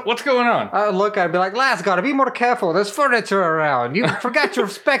goes, what's going on? I would look at it and be like, Lasgar, be more careful. There's furniture around. You forgot your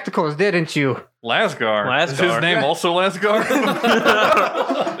spectacles, didn't you? Lasgar. Is his name also Lasgar?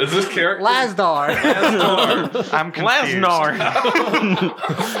 Is this character? Lasdar. Lasgar. I'm confused. Lasnar.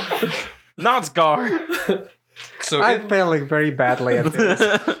 Notsgar. So I'm failing very badly at this.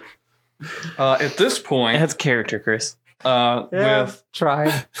 at this point, That's character, Chris. Yeah,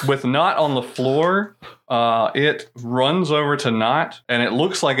 try. with Nott on the floor, it runs over to Nott, and it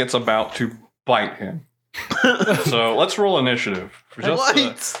looks like it's about to bite him. So let's roll initiative. For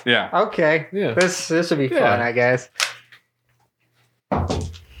just, yeah. Okay. Yeah. This would be Yeah. fun, I guess.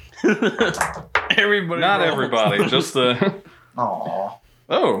 Everybody. Not rolls. everybody, just the. Aw.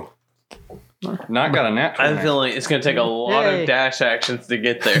 Oh. Not got a nat I 20. have a feeling it's going to take a lot Yay. of dash actions to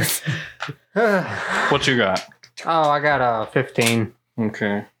get there. What you got? Oh, I got a 15.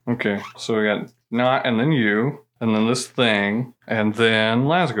 Okay. So we got Nott, and then you, and then this thing, and then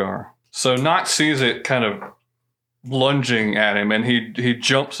Lasgar. So Nott sees it kind of lunging at him, and he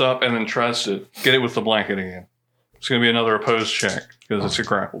jumps up and then tries to get it with the blanket again. It's going to be another opposed check because it's a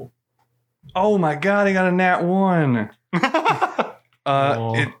grapple. Oh my god, he got a nat 1.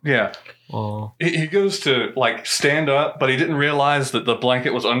 Oh. He goes to like stand up, but he didn't realize that the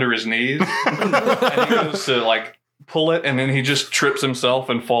blanket was under his knees. And he goes to like pull it, and then he just trips himself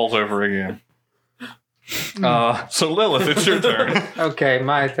and falls over again. So Lilith, it's your turn. Okay,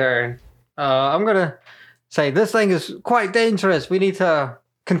 my turn. I'm going to say this thing is quite dangerous. We need to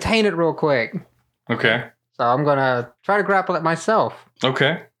contain it real quick. Okay. So I'm gonna try to grapple it myself.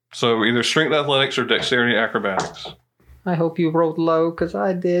 Okay. So either strength athletics or dexterity acrobatics. I hope you rolled low, because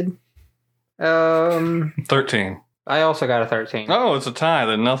I did. 13. I also got a 13. Oh, it's a tie.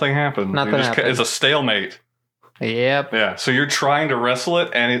 Then nothing happened. Nothing happened. It's a stalemate. Yep. Yeah. So you're trying to wrestle it,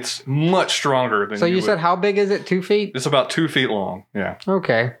 and it's much stronger than So you would. said how big is it? 2 feet? It's about 2 feet long. Yeah.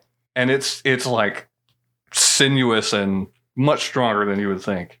 Okay. And it's like sinuous and much stronger than you would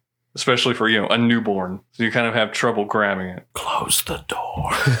think, especially for a newborn. So you kind of have trouble grabbing it. Close the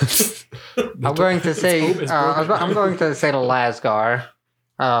door. I'm going to say I'm going to say to Lasgar.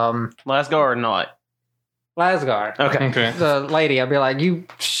 Lasgar or not? Lasgar. Okay. Okay. The lady, I'll be like, you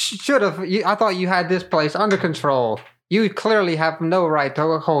should have. I thought you had this place under control. You clearly have no right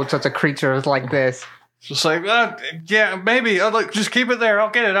to hold such a creature like this. Just like, yeah, maybe. Just keep it there. I'll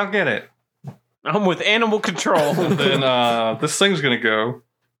get it. I'm with animal control. And then this thing's going to go.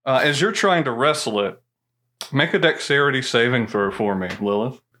 As you're trying to wrestle it, make a dexterity saving throw for me,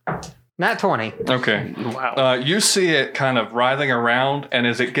 Lilith. Nat 20. Okay. Wow. You see it kind of writhing around, and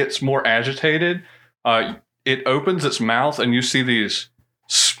as it gets more agitated, it opens its mouth, and you see these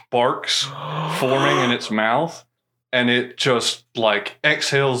sparks forming in its mouth, and it just like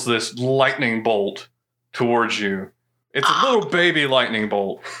exhales this lightning bolt towards you. It's a little baby lightning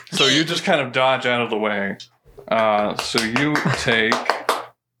bolt, so you just kind of dodge out of the way. So you take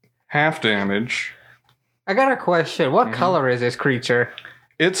half damage. I got a question. What color is this creature?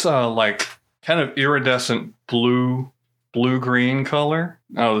 It's like kind of iridescent blue-green color.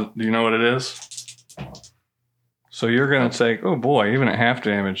 Oh, do you know what it is? So you're going to take, oh boy, even at half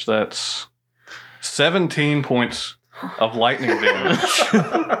damage, that's 17 points of lightning damage.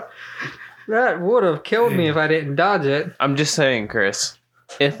 That would have killed me if I didn't dodge it. I'm just saying, Chris,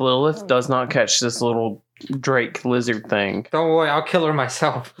 if Lilith does not catch this little Drake lizard thing, Don't worry, I'll kill her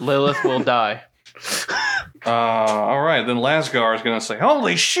myself. Lilith will die. All right, then Lasgar is going to say,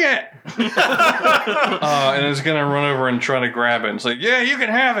 holy shit! And is going to run over and try to grab it and say, yeah, you can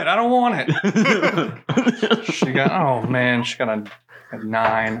have it. I don't want it. She got a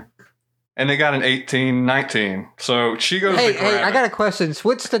 9. And they got an 18, 19. So she goes to grab it. I got a question.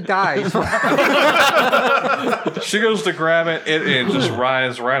 Switch the dice. She goes to grab it. It just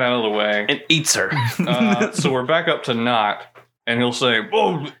writhes right out of the way. And eats her. So we're back up to Knot. And he'll say,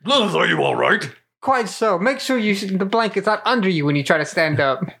 oh, Lilith, are you all right? Quite so. Make sure the blanket's not under you when you try to stand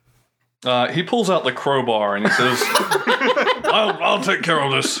up. He pulls out the crowbar and he says, I'll take care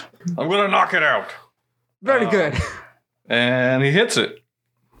of this. I'm going to knock it out. Very good. And he hits it.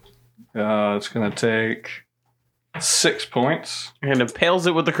 It's going to take 6 points. And impales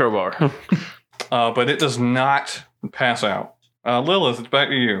it with the crowbar. But it does not pass out. Lilith, it's back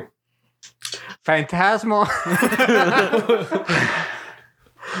to you. Phantasmal.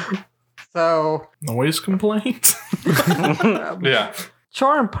 So, Noise complaint? Yeah.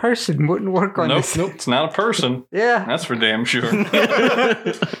 charm person wouldn't work on this. Nope, it's not a person. Yeah. That's for damn sure.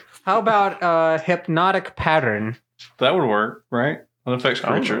 How about hypnotic pattern? That would work, right? It affects I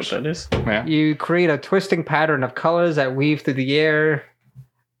don't know creatures. what that is. Yeah. You create a twisting pattern of colors that weave through the air.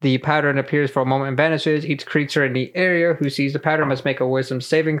 The pattern appears for a moment and vanishes. Each creature in the area who sees the pattern must make a wisdom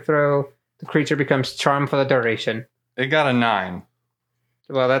saving throw. The creature becomes charmed for the duration. It got a 9.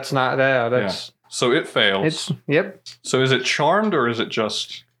 Well, that's not that. That's So it fails. Yep. So is it charmed or is it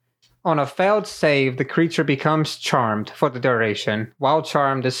just... On a failed save, the creature becomes charmed for the duration. While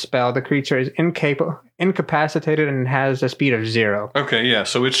charmed is spelled, the creature is incapacitated and has a speed of 0. Okay, yeah.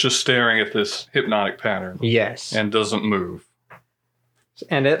 So it's just staring at this hypnotic pattern Yes. and doesn't move.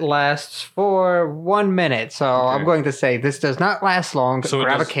 And it lasts for 1 minute. So Okay. I'm going to say this does not last long. So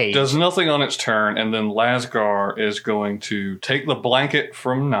Grab it a cage. does nothing on its turn, and then Lasgar is going to take the blanket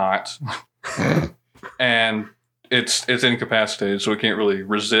from Knot, and it's incapacitated, so it can't really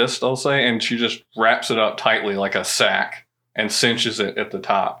resist, I'll say, and she just wraps it up tightly like a sack and cinches it at the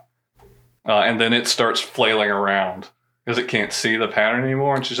top. And then it starts flailing around because it can't see the pattern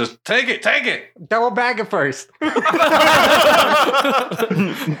anymore, and she says, take it! Double bag it first.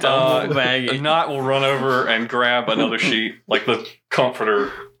 Double bag it. Knot will run over and grab another sheet, like the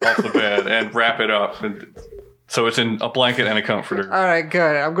comforter off the bed, and wrap it up. And so it's in a blanket and a comforter. All right,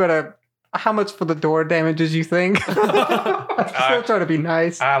 good. I'm going to... How much for the door damages, you think? I'm still trying to be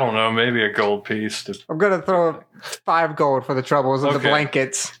nice. I don't know, maybe a gold piece. I'm going to throw 5 gold for the troubles of the Okay.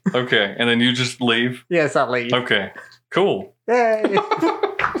 blankets. Okay, and then you just leave? Yes, I'll leave. Okay, cool. Yay.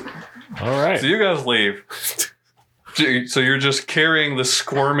 All right. So you guys leave. So you're just carrying the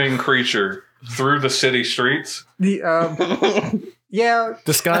squirming creature through the city streets? Yeah,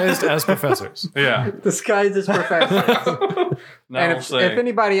 Disguised as professors. Yeah. disguised as professor. Now And we'll if say,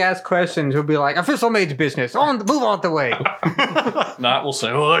 anybody asks questions, he'll be like, official maid's business. Move on the way. Nat will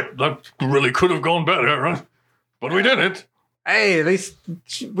say, well, that really could have gone better, huh? But we did it. Hey, at least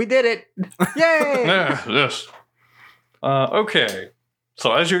we did it. Yay! Yeah, yes. Okay.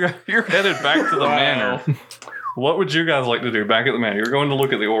 So as you're headed back to the manor, what would you guys like to do back at the manor? You're going to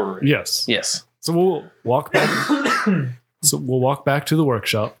look at the order. Yes. Yes. So we'll walk back. To the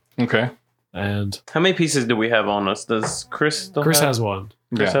workshop. Okay. And How many pieces do we have on us? Does Chris still Chris have? has one.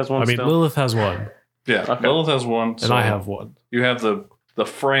 Chris Yeah. has one I mean, still? Lilith has one, Yeah. Okay. Lilith has one. and so I have one. You have the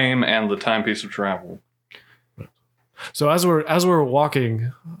frame and the timepiece of travel. So as we're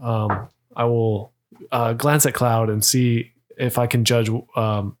walking, I will glance at Cloud and see if I can judge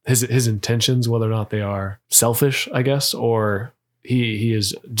his intentions, whether or not they are selfish, I guess, or he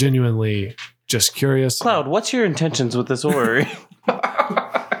is genuinely just curious. Cloud, what's your intentions with this orrery?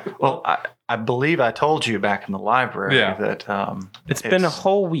 Well, I believe I told you back in the library Yeah. that It's been a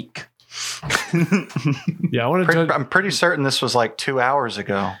whole week. Yeah, I want to judge. I'm pretty certain this was like 2 hours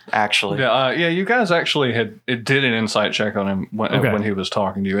ago, actually. Yeah. You guys actually did an insight check on him Okay. when he was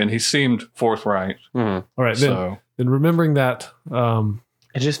talking to you, and he seemed forthright. All right, So then remembering that,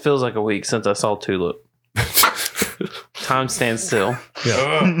 It just feels like a week since I saw Tulip. Time stands still.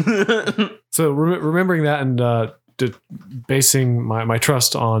 so remembering that and basing my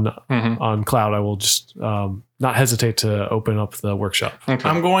trust on Mhm. on Cloud, I will just not hesitate to open up the workshop. Okay.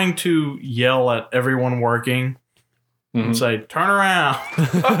 I'm going to yell at everyone working Mhm. and say, "Turn around!"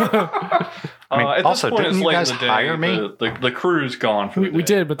 I mean, At this also, point, didn't it's you late guys in the day. hire me? The crew's gone for the We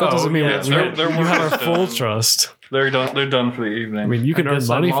day. did, but that Oh, doesn't mean yeah, you they're you have our working full still. trust. They're done. They're done for the evening. I mean, you can I earn guess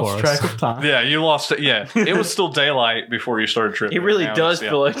I money lost for track us. of time. yeah, you lost it. Yeah, it was still daylight before you started tripping. It really Now does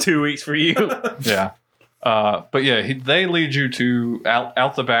it's- feel like 2 weeks for you. Yeah. But yeah, they lead you to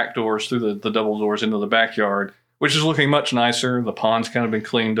out the back doors through the double doors into the backyard, which is looking much nicer. The pond's kind of been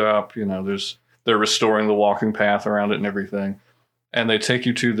cleaned up. You know, they're restoring the walking path around it and everything. And they take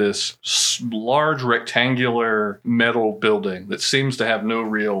you to this large rectangular metal building that seems to have no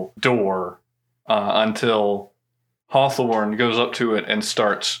real door until Hawthorne goes up to it and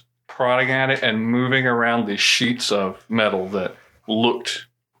starts prodding at it and moving around these sheets of metal that looked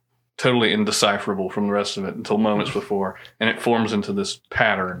totally indecipherable from the rest of it until moments before, and it forms into this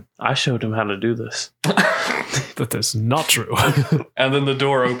pattern. I showed him how to do this. That is not true. And then the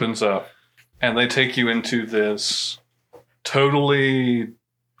door opens up, and they take you into this totally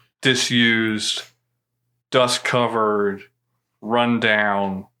disused, dust-covered,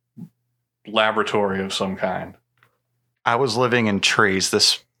 run-down laboratory of some kind. I was living in trees.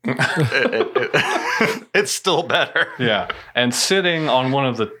 It's still better. Yeah. And sitting on one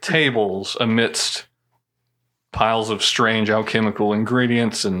of the tables amidst piles of strange alchemical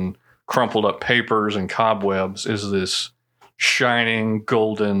ingredients and crumpled up papers and cobwebs is this shining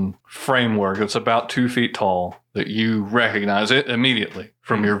golden framework that's about 2 feet tall that you recognize it immediately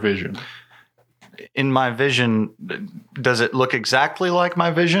from your vision. In my vision, does it look exactly like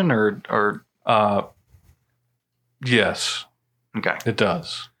my vision or Yes, okay. it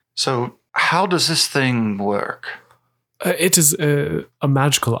does. So how does this thing work? It is a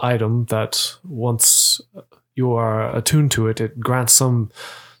magical item that once you are attuned to it, it grants some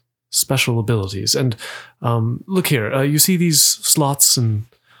special abilities. And look here, you see these slots and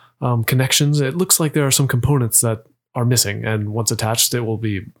connections. It looks like there are some components that are missing, and once attached, it will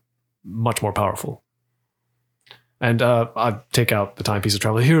be much more powerful. And I take out the timepiece of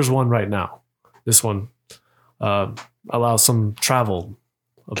travel. Here's one right now. This one allows some travel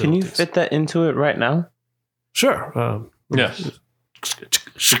abilities. Can you fit that into it right now? Sure. Yes,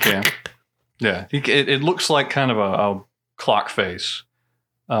 you can. Yeah, it looks like kind of a clock face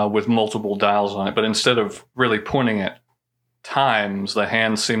with multiple dials on it, but instead of really pointing at times, the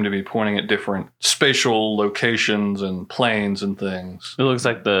hands seem to be pointing at different spatial locations and planes and things. It looks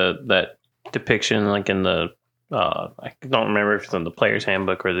like that depiction, like in the I don't remember if it's in the player's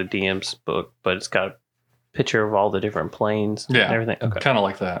handbook or the DM's book, but it's got a picture of all the different planes and Yeah. everything. Okay. Kind of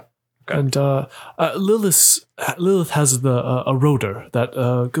like that. And Lilith has a rotor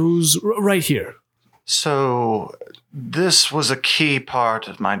that goes right here. So this was a key part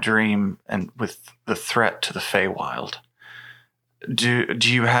of my dream and with the threat to the Feywild. Do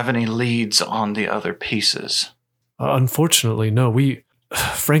you have any leads on the other pieces? Unfortunately, no. We,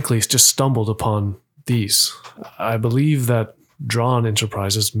 frankly, just stumbled upon these. I believe that Drawn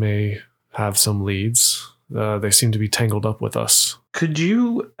Enterprises may have some leads. They seem to be tangled up with us. Could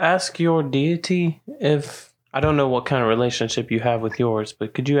you ask your deity if I don't know what kind of relationship you have with yours,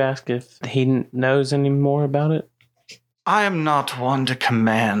 but could you ask if he knows any more about it? I am not one to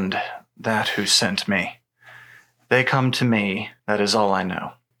command that who sent me. They come to me. That is all I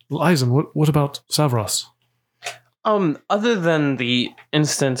know. Eisen, what about Savros? Other than the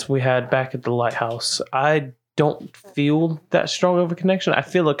instance we had back at the lighthouse, I don't feel that strong of a connection. I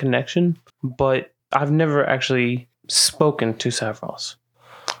feel a connection, but I've never actually spoken to Savros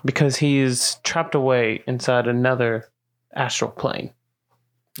because he is trapped away inside another astral plane.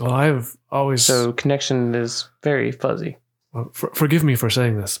 Well, I've always... So connection is very fuzzy. Well, forgive me for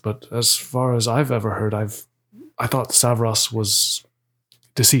saying this, but as far as I've ever heard, I thought Savros was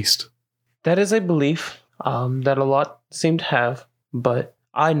deceased. That is a belief that a lot seem to have, but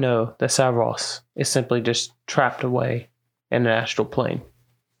I know that Savros is simply just trapped away in an astral plane.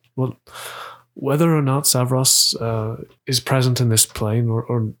 Well, whether or not Savros is present in this plane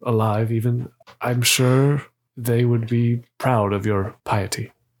or alive even, I'm sure they would be proud of your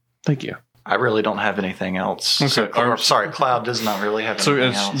piety. Thank you. I really don't have anything else. Okay. Cloud does not really have So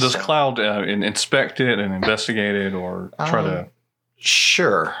anything else. does Cloud inspect it and investigate it or try to...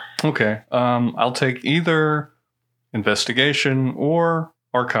 Sure. Okay. I'll take either investigation or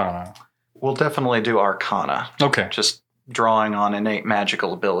arcana. We'll definitely do Arcana. Okay. Just drawing on innate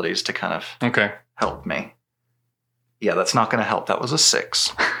magical abilities to kind of Okay. help me. Yeah, that's not going to help. That was a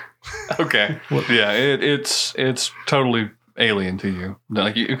 6. Okay. Yeah, it's totally alien to you.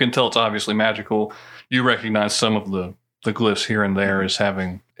 Like you can tell it's obviously magical. You recognize some of the glyphs here and there as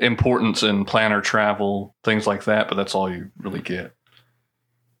having importance in planar travel, things like that, but that's all you really get.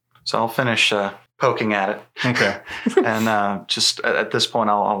 So I'll finish poking at it. Okay. And just at this point,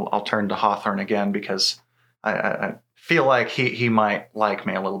 I'll turn to Hawthorne again because I feel like he might like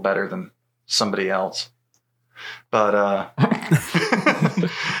me a little better than somebody else. But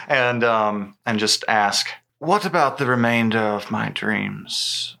and just ask, what about the remainder of my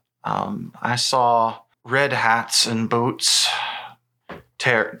dreams? I saw red hats and boots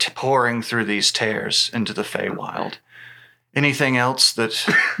pouring through these tears into the Feywild. Anything else that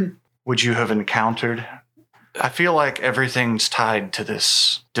would you have encountered? I feel like everything's tied to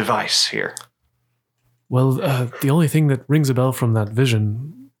this device here. Well, the only thing that rings a bell from that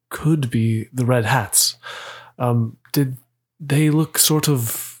vision could be the red hats. Did they look sort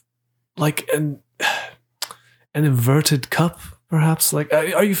of like an inverted cup, perhaps? Like,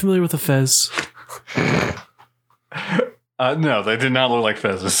 are you familiar with a fez? No, they did not look like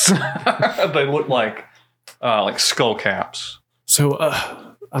fezzes. They looked like skull caps. So,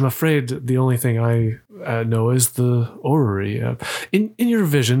 I'm afraid the only thing I know is the orrery. In your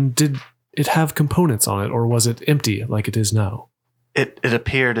vision, did it have components on it, or was it empty like it is now? It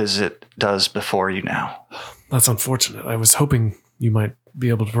appeared as it does before you now. That's unfortunate. I was hoping you might be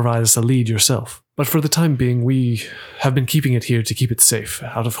able to provide us a lead yourself. But for the time being, we have been keeping it here to keep it safe,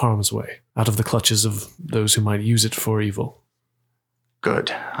 out of harm's way, out of the clutches of those who might use it for evil.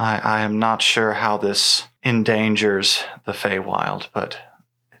 Good. I am not sure how this endangers the Feywild, but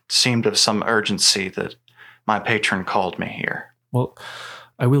it seemed of some urgency that my patron called me here. Well,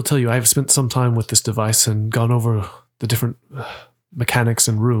 I will tell you, I have spent some time with this device and gone over the different mechanics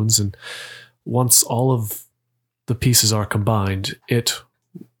and runes, and once all of the pieces are combined, it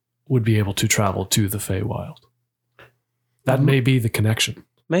would be able to travel to the Feywild. That may be the connection.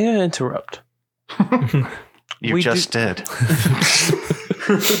 May I interrupt? You just did.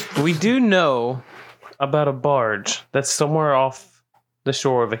 We do know about a barge that's somewhere off the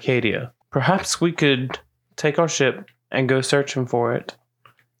shore of Acadia. Perhaps we could take our ship and go searching for it.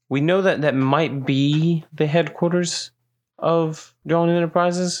 We know that might be the headquarters of Drawn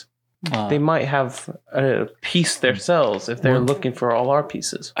Enterprises. They might have a piece themselves if they're looking for all our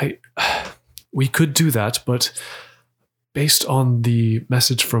pieces. We could do that, but based on the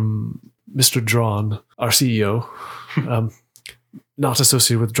message from Mr. Drawn, our CEO, not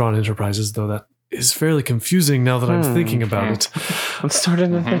associated with Drawn Enterprises, though that is fairly confusing now that I'm thinking about it. I'm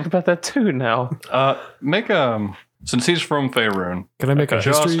starting to think about that too now. Make since he's from Faerun. Can I make a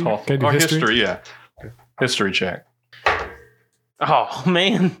history? Can I do history? Yeah. History check. Oh,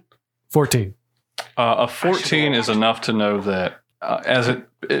 man. 14. A 14 is enough to know that as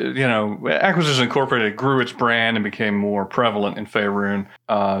Acquisitions Incorporated grew its brand and became more prevalent in Faerun,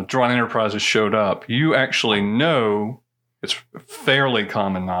 Drawn Enterprises showed up. You actually know, it's fairly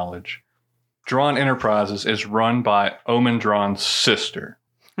common knowledge, Drawn Enterprises is run by Omen Drawn's sister.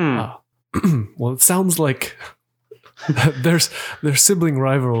 Well, it sounds like their sibling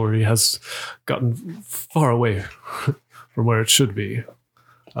rivalry has gotten far away from where it should be.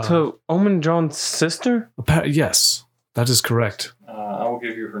 So, Omen Drawn's sister? Yes, that is correct. I will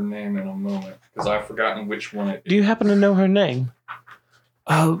give you her name in a moment because I've forgotten which one it is. Do you happen to know her name?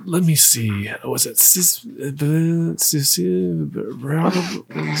 Let me see. Was it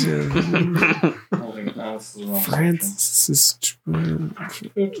Francis?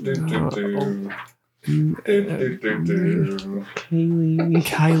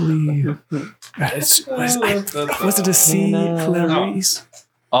 Kylie. Was it a C? Clarice?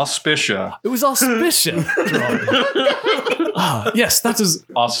 Auspicia. It was Auspicia. Yes, that is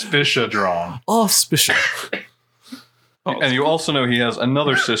Auspicia drawn. Auspicia. And you also know he has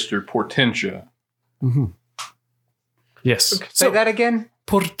another sister, Portentia. Mm-hmm. Yes. Say that again.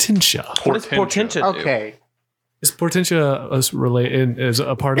 Portentia. What does Portentia do? Okay. Is Portentia is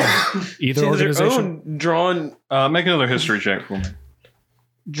a part of either She has her organization? own drawn Make another history check for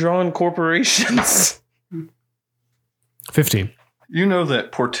me. corporations. 15. You know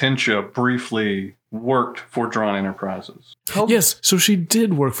that Portentia briefly worked for Drawn Enterprises. Yes, so she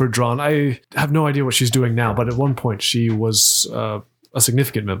did work for Drawn. I have no idea what she's doing now, but at one point she was a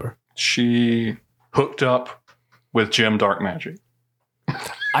significant member. She hooked up with Jim Dark Magic.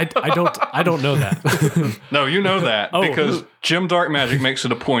 I don't know that. No, you know that Oh. because Jim Dark Magic makes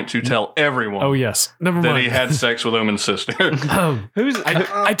it a point to tell everyone Oh yes, never that mind. he had sex with Omen's sister.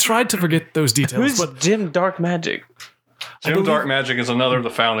 I tried to forget those details, Who's but Jim Dark Magic? Jim Dark Magic is another of the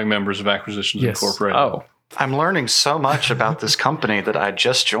founding members of Acquisitions Yes. Incorporated. Oh, I'm learning so much about this company that I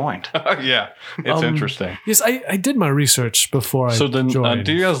just joined. Yeah, it's interesting. yes, I did my research before I So then, joined.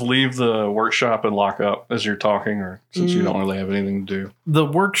 do you guys leave the workshop and lock up as you're talking, or since you don't really have anything to do? The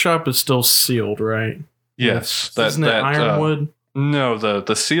workshop is still sealed, right? Yes, Isn't it ironwood? No,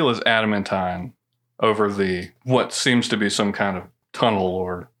 the seal is adamantine over the what seems to be some kind of tunnel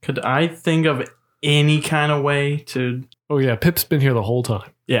or. Could I think of any kind of way to? Oh yeah, Pip's been here the whole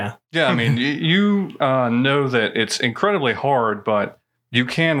time. Yeah. Yeah, I mean, you know that it's incredibly hard, but you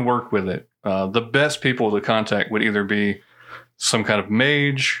can work with it. The best people to contact would either be some kind of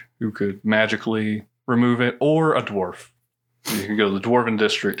mage who could magically remove it, or a dwarf. You can go to the Dwarven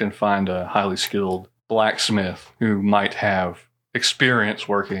District and find a highly skilled blacksmith who might have experience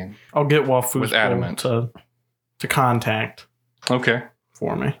working. I'll get Wafu With adamant. to contact Okay,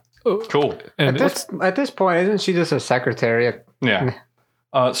 for me. cool. And At this point, isn't she just a secretary? Yeah.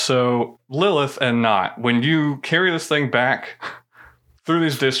 So Lilith and Not, when you carry this thing back through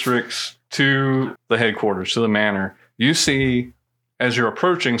these districts to the headquarters, to the manor, you see as you're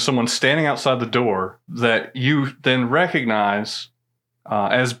approaching someone standing outside the door that you then recognize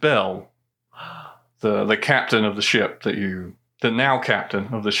as Belle, the captain of the ship the now captain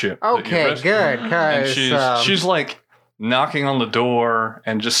of the ship. that you Okay, rescued. good. And Because she's like knocking on the door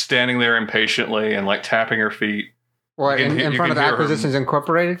and just standing there impatiently and like tapping her feet. what you can in you front can of hear her. Acquisitions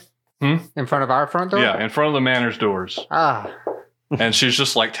Incorporated? Hmm? In front of our front door? Yeah, in front of the manor's doors. Ah, And she's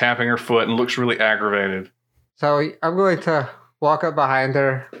just like tapping her foot and looks really aggravated. so I'm going to walk up behind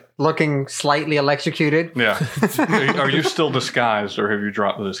her, looking slightly electrocuted. Yeah. Are you still disguised or have you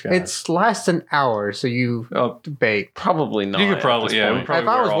dropped the disguise? It's last an hour, so you Oh, debate. probably not. you could at probably, this yeah. point. We'd probably If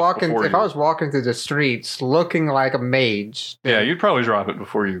I was wear off walking, before if you- I was walking through the streets looking like a mage, Yeah, you'd probably drop it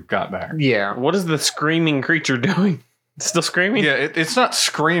before you got back. yeah. What is the screaming creature doing? Still screaming? Yeah, it's not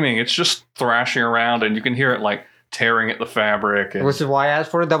screaming. It's just thrashing around and you can hear it like tearing at the fabric. And, Which is why I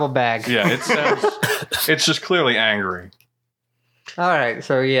asked for a double bag. yeah, it sounds, it's just clearly angry. All right,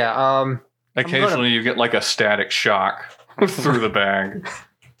 so yeah, Occasionally you get like a static shock through the bag.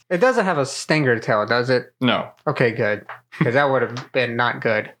 it doesn't have a stinger tail, does it? No. Okay, good, because that would have been not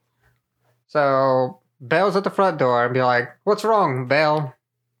good. So Belle's at the front door and be like, "What's wrong, Belle?"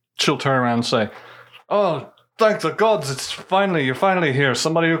 She'll turn around and say, "Oh, thank the gods, you're finally here.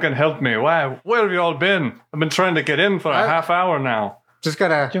 Somebody who can help me. Why, where have you all been? I've been trying to get in for a half hour now." Just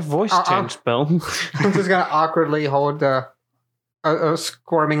gonna, Your voice changed, Bill. I'm just gonna awkwardly hold a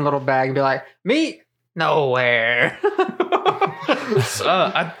squirming little bag and be like, "Meat nowhere."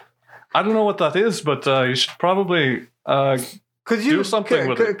 I don't know what that is, but you should probably. Could you Do something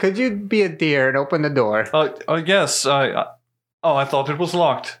with it. Could you be a deer and open the door? Yes. I thought it was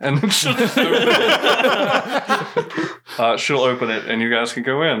locked, and then she'll open it, and you guys can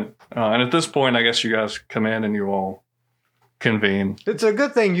go in. And at this point, I guess you guys come in and you all convene. It's a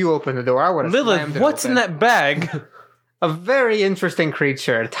good thing you opened the door. I would have. Lilith, what's in that bag? A very interesting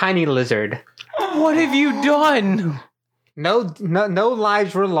creature, a tiny lizard. What have you done? No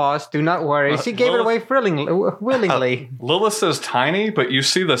lives were lost. Do not worry. She gave it away willingly. Lilith says tiny, but you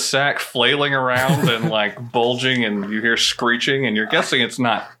see the sack flailing around and like bulging, and you hear screeching, and you're guessing it's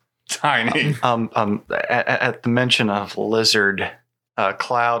not tiny. At the mention of lizard,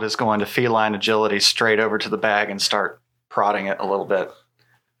 Cloud is going to feline agility straight over to the bag and start prodding it a little bit.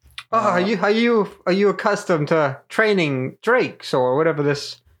 are you accustomed to training drakes or whatever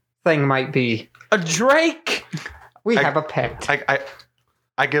this thing might be? A drake? We I- have a pet.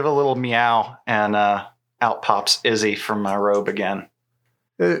 I give a little meow, and out pops Izzy from my robe again.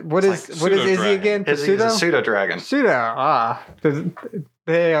 What It's is like Izzy pseudo-dragon. again? Izzy is a Pseudo? pseudo dragon. Pseudo.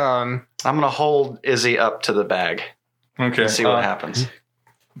 They I'm gonna hold Izzy up to the bag Okay. and see what happens.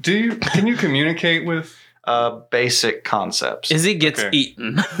 Can you communicate with? Basic concepts. Izzy gets Okay.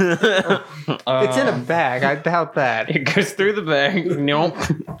 eaten. it's in a bag. I doubt that. It goes through the bag. Nope.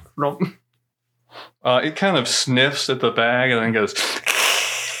 Nope. It kind of sniffs at the bag and then goes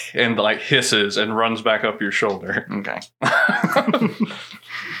and like hisses and runs back up your shoulder. Okay.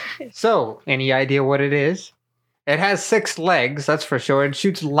 So, any idea what it is? It has 6 legs, that's for sure. It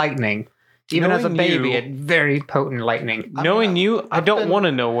shoots lightning. Even as a Knowing baby, you- it's very potent lightning. Knowing you, I I've don't been- want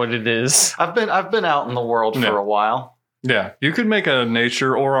to know what it is. I've been out in the world for Yeah. a while. Yeah, you could make a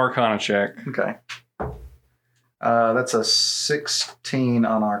nature or arcana check. Okay. That's a 16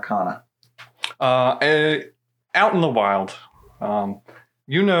 on Arcana. Out in the wild,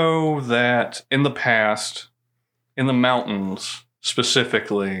 you know that in the past, in the mountains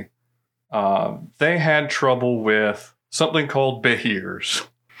specifically, they had trouble with something called Behirs.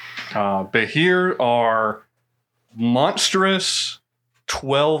 Behir are monstrous,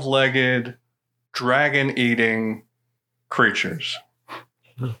 12-legged, dragon-eating creatures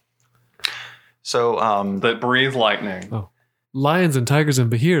So, that breathe lightning. Lions and tigers and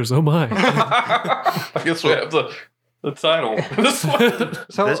behirs. Oh my. I guess we have the title. This one.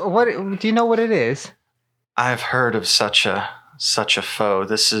 So, This- what do you know what it is? I've heard of such a foe.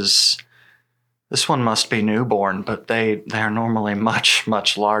 This one must be newborn, but they are normally much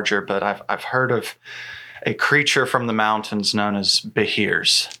larger. But I've heard of a creature from the mountains known as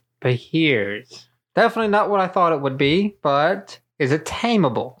Behirs. Behirs. Definitely not what I thought it would be, but is it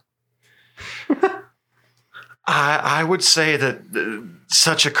tameable? I would say that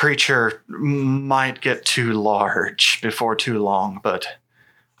such a creature might get too large before too long, but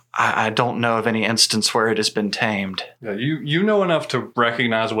I don't know of any instance where it has been tamed. Yeah, you know enough to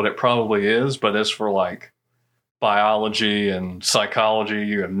recognize what it probably is, but as for like biology and psychology,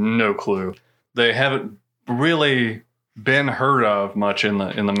 you have no clue. They haven't really been heard of much in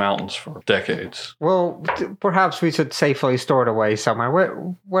the mountains for decades. Well, perhaps we should safely store it away somewhere.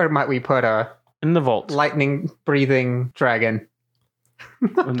 Where might we put a In the vault. lightning-breathing dragon? The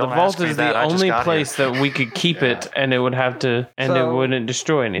Don't vault ask me is that, the I just only got place that we could keep it, and it would have to, and it So- wouldn't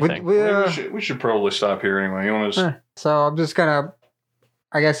destroy anything. We should probably stop here anyway. You want to? So I'm just gonna,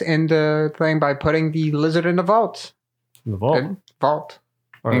 I guess, end the thing by putting the lizard in the vault. In the vault. Vault.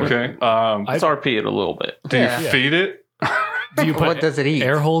 All right. Okay. Let's RP it a little bit. Do Yeah. you feed it? Do you put What does it eat?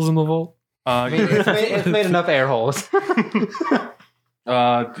 air holes in the vault? I mean, it's made enough air holes.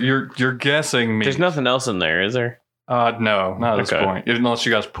 You're guessing meat. There's nothing else in there, is there? No, not at this Okay. point. Unless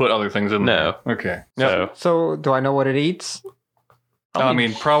you guys put other things in No. there. Okay. So, So, do I know what it eats? I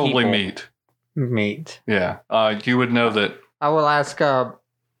mean, probably people. meat. Meat. Yeah. You would know that I will ask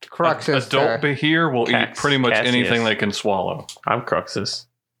Cruxus. adult Behir will eat Cass- pretty much Cassius. anything they can swallow. I'm Cruxus.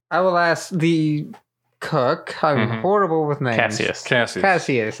 I will ask the cook. I'm Mhm. horrible with names. Cassius.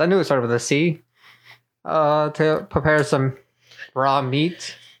 Cassius. I knew it started with a C. To prepare some raw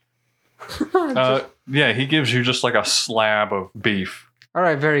meat. Yeah, he gives you just like a slab of beef. All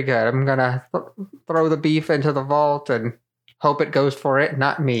right, very good. I'm gonna throw the beef into the vault and hope it goes for it,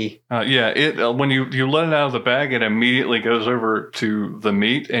 not me. Yeah, it when you let it out of the bag, it immediately goes over to the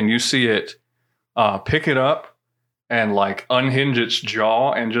meat, and you see it pick it up and like unhinge its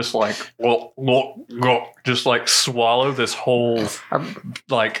jaw and just like just like swallow this whole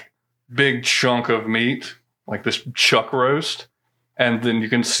like big chunk of meat, like this chuck roast, and then you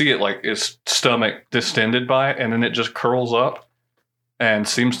can see it like its stomach distended by it, and then it just curls up and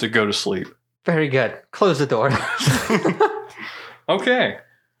seems to go to sleep. Very good. Close the door. Okay,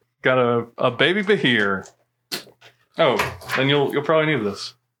 got a baby Behir. Oh, then you'll probably need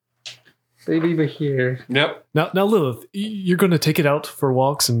this. Baby Behir. Yep. Now, Lilith, you're going to take it out for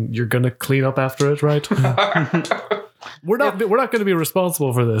walks and you're going to clean up after it, right? We're not going to be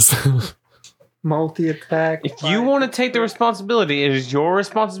responsible for this. Multi-attack. If you want to take the responsibility, it is your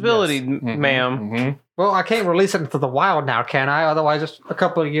responsibility, ma'am. Mhm. Well, I can't release it into the wild now, can I? Otherwise, just a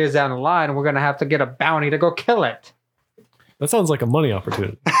couple of years down the line, we're gonna have to get a bounty to go kill it. That sounds like a money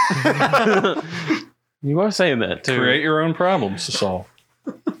opportunity. You are saying that too. Create your own problems to solve.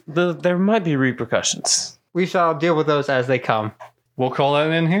 There might be repercussions. We shall deal with those as they come. We'll call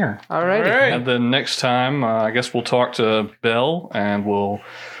that in here. Alrighty. Alright. And then next time, I guess we'll talk to Belle and we'll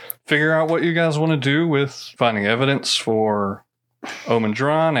figure out what you guys want to do with finding evidence for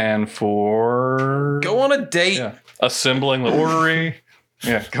Omendron, and for Go on a date. assembling the orrery.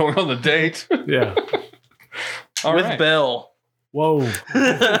 Going on the date. Yeah. All with right. Belle. Whoa.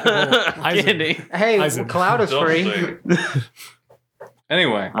 Kidding. Hey, Isaac. Cloud is Double free. date.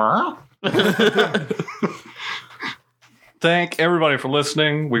 Anyway, thank everybody for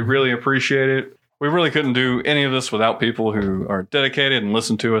listening. We really appreciate it. We really couldn't do any of this without people who are dedicated and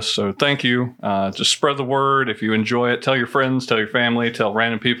listen to us. So thank you. Just spread the word. If you enjoy it, tell your friends, tell your family, tell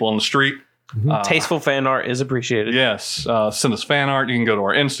random people on the street. Tasteful fan art is appreciated. Yes. Send us fan art. You can go to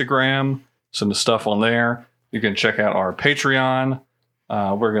our Instagram, send us stuff on there. You can check out our Patreon.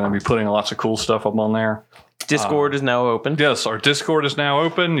 We're going to be putting lots of cool stuff up on there. Discord is now open. Yes, our Discord is now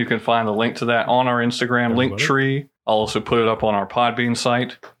open. You can find a link to that on our Instagram link tree. I'll also put it up on our Podbean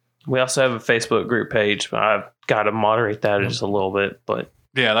site. We also have a Facebook group page. But I've got to moderate that just a little bit, but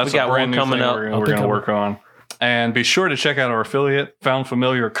Yeah, that's We got a brand one new coming thing up. we're Up and going to coming. work on. And be sure to check out our affiliate, Found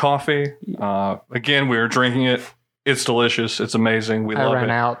Familiar Coffee. Again, we are drinking it. It's delicious. It's amazing. We I love ran it.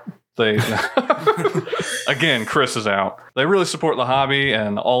 out. They again, Chris is out. They really support the hobby,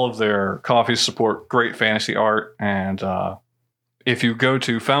 and all of their coffees support great fantasy art. And if you go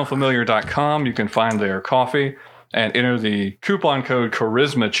to foundfamiliar.com, you can find their coffee and enter the coupon code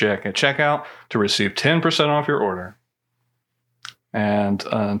CHARISMACHECK at checkout to receive 10% off your order. And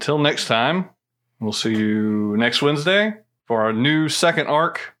until next time, we'll see you next Wednesday for our new second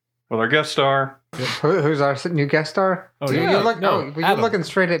arc with our guest star. Who's our new guest star? Oh, You yeah. look, No, you're Adam. looking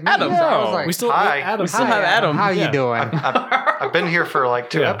straight at me. Adam. So I was No, like, We still Hi. Adam. We still have "Hi, Adam. How Yeah. you doing? I've been here for like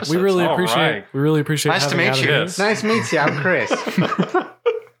 2 Yeah, episodes. we really All appreciate. right. We really appreciate. Nice to having meet Adam you. here. Yes. Nice to meet you. I'm Chris.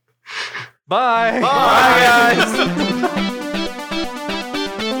 Bye. Bye, guys.